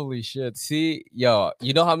great. Holy shit. See, yo,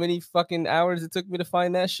 you know how many fucking hours it took me to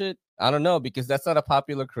find that shit? I don't know, because that's not a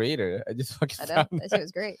popular creator. I just fucking I know. found That shit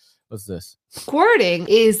was great. What's this? Squirting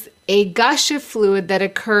is a gush of fluid that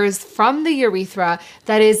occurs from the urethra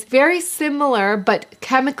that is very similar but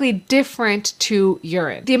chemically different to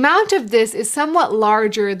urine. The amount of this is somewhat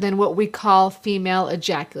larger than what we call female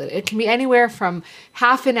ejaculate. It can be anywhere from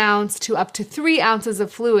half an ounce to up to 3 ounces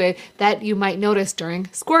of fluid that you might notice during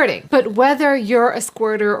squirting. But whether you're a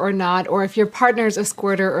squirter or not, or if your partner's a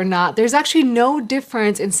squirter or not, there's actually no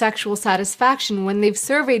difference in sexual satisfaction when they've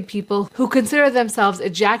surveyed people who consider themselves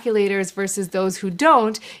ejaculators versus those who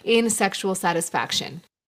don't in sexual satisfaction.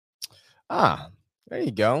 Ah, there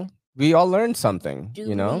you go. We all learned something,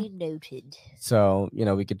 you know? Duly noted. So, you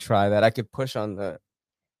know, we could try that. I could push on the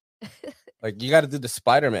Like, you got to do the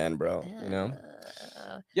Spider-Man, bro. You know.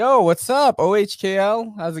 Yo, what's up,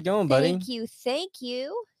 OHKL? How's it going, buddy? Thank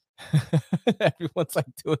you. Everyone's like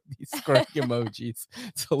doing these squirting emojis.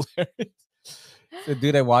 It's hilarious. So,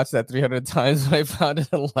 dude, I watched that 300 times when I found it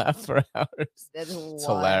and laughed for hours. That's It's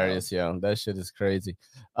hilarious, yo. That shit is crazy.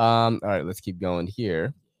 All right, let's keep going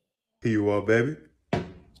here. Here you are, baby.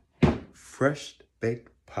 Fresh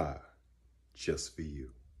baked pie, just for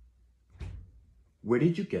you. Where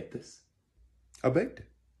did you get this? I baked it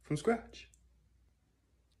from scratch.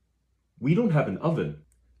 We don't have an oven.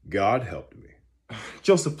 God helped me.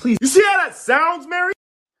 Joseph, please. You see how that sounds, Mary?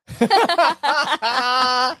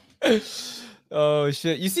 Oh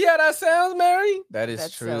shit! You see how that sounds, Mary?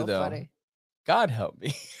 That's true, so though. funny. God help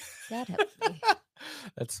me. God help me.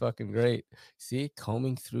 That's fucking great. See,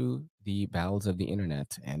 combing through the bowels of the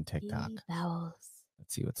internet and TikTok. Bowels.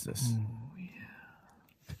 Let's see what's this. Oh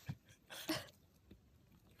yeah.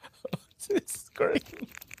 This is great.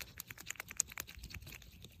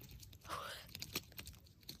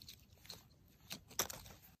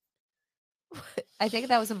 I think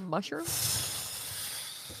that was a mushroom.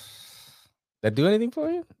 That do anything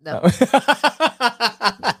for you? No.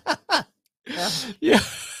 No. Yeah.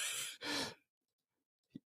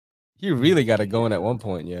 He really got it going at one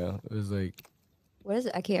point, yeah. It was like, What is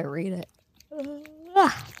it? I can't read it.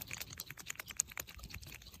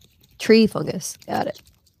 Tree fungus. Got it.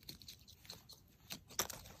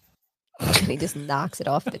 And he just knocks it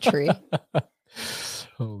off the tree.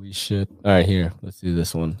 holy shit. All right, here. Let's do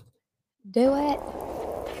this one. Do it.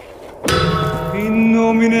 In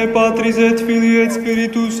nomine Patris et Filii et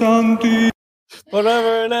Spiritus Sancti.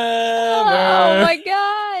 Forever and ever. Oh my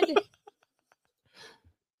god.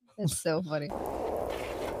 That's so funny.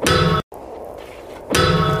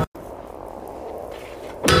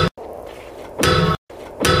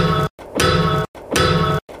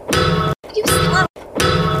 You stop.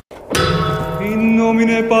 In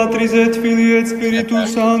nomine Patris et Filii et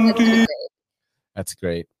Spiritus Sancti. That's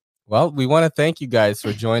great. Well, we want to thank you guys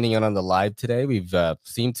for joining in on the live today. We've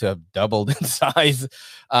seemed to have doubled in size.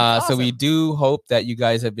 So we do hope that you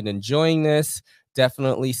guys have been enjoying this.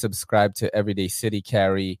 Definitely subscribe to Everyday City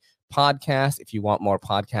Carry podcast if you want more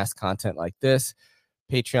podcast content like this.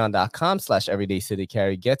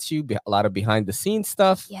 Patreon.com/everydaycitycarry gets you a lot of behind the scenes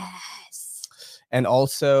stuff. Yes. And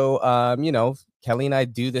also, you know, Kelly and I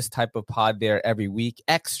do this type of pod there every week.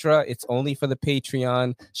 Extra, it's only for the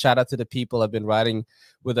Patreon. Shout out to the people who have been riding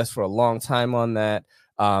with us for a long time on that.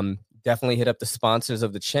 Definitely hit up the sponsors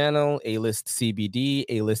of the channel, A-List CBD,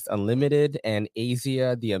 A-List Unlimited, and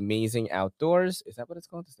Asia, the Amazing Outdoors. Is that what it's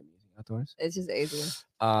called? Just Amazing Outdoors? It's just Asia.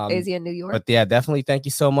 Asia, New York. But yeah, definitely thank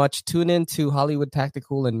you so much. Tune in to Hollywood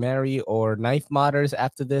Tactical and Mary or Knife Modders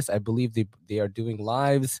after this. I believe they are doing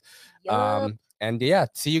lives. Yup. And yeah,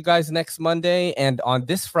 see you guys next Monday. And on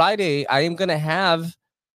this Friday, I am going to have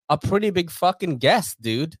a pretty big fucking guest,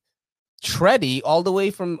 dude. Treddy, all the way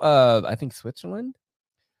from, I think, Switzerland,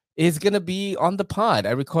 is going to be on the pod.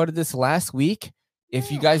 I recorded this last week.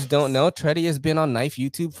 If you guys don't know, Treddy has been on Knife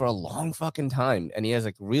YouTube for a long fucking time. And he has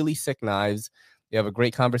like really sick knives. We have a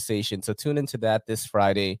great conversation. So tune into that this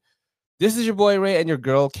Friday. This is your boy Ray and your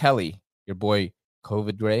girl Kelly. Your boy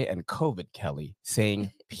COVID Ray and COVID Kelly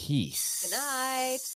saying peace. Good night.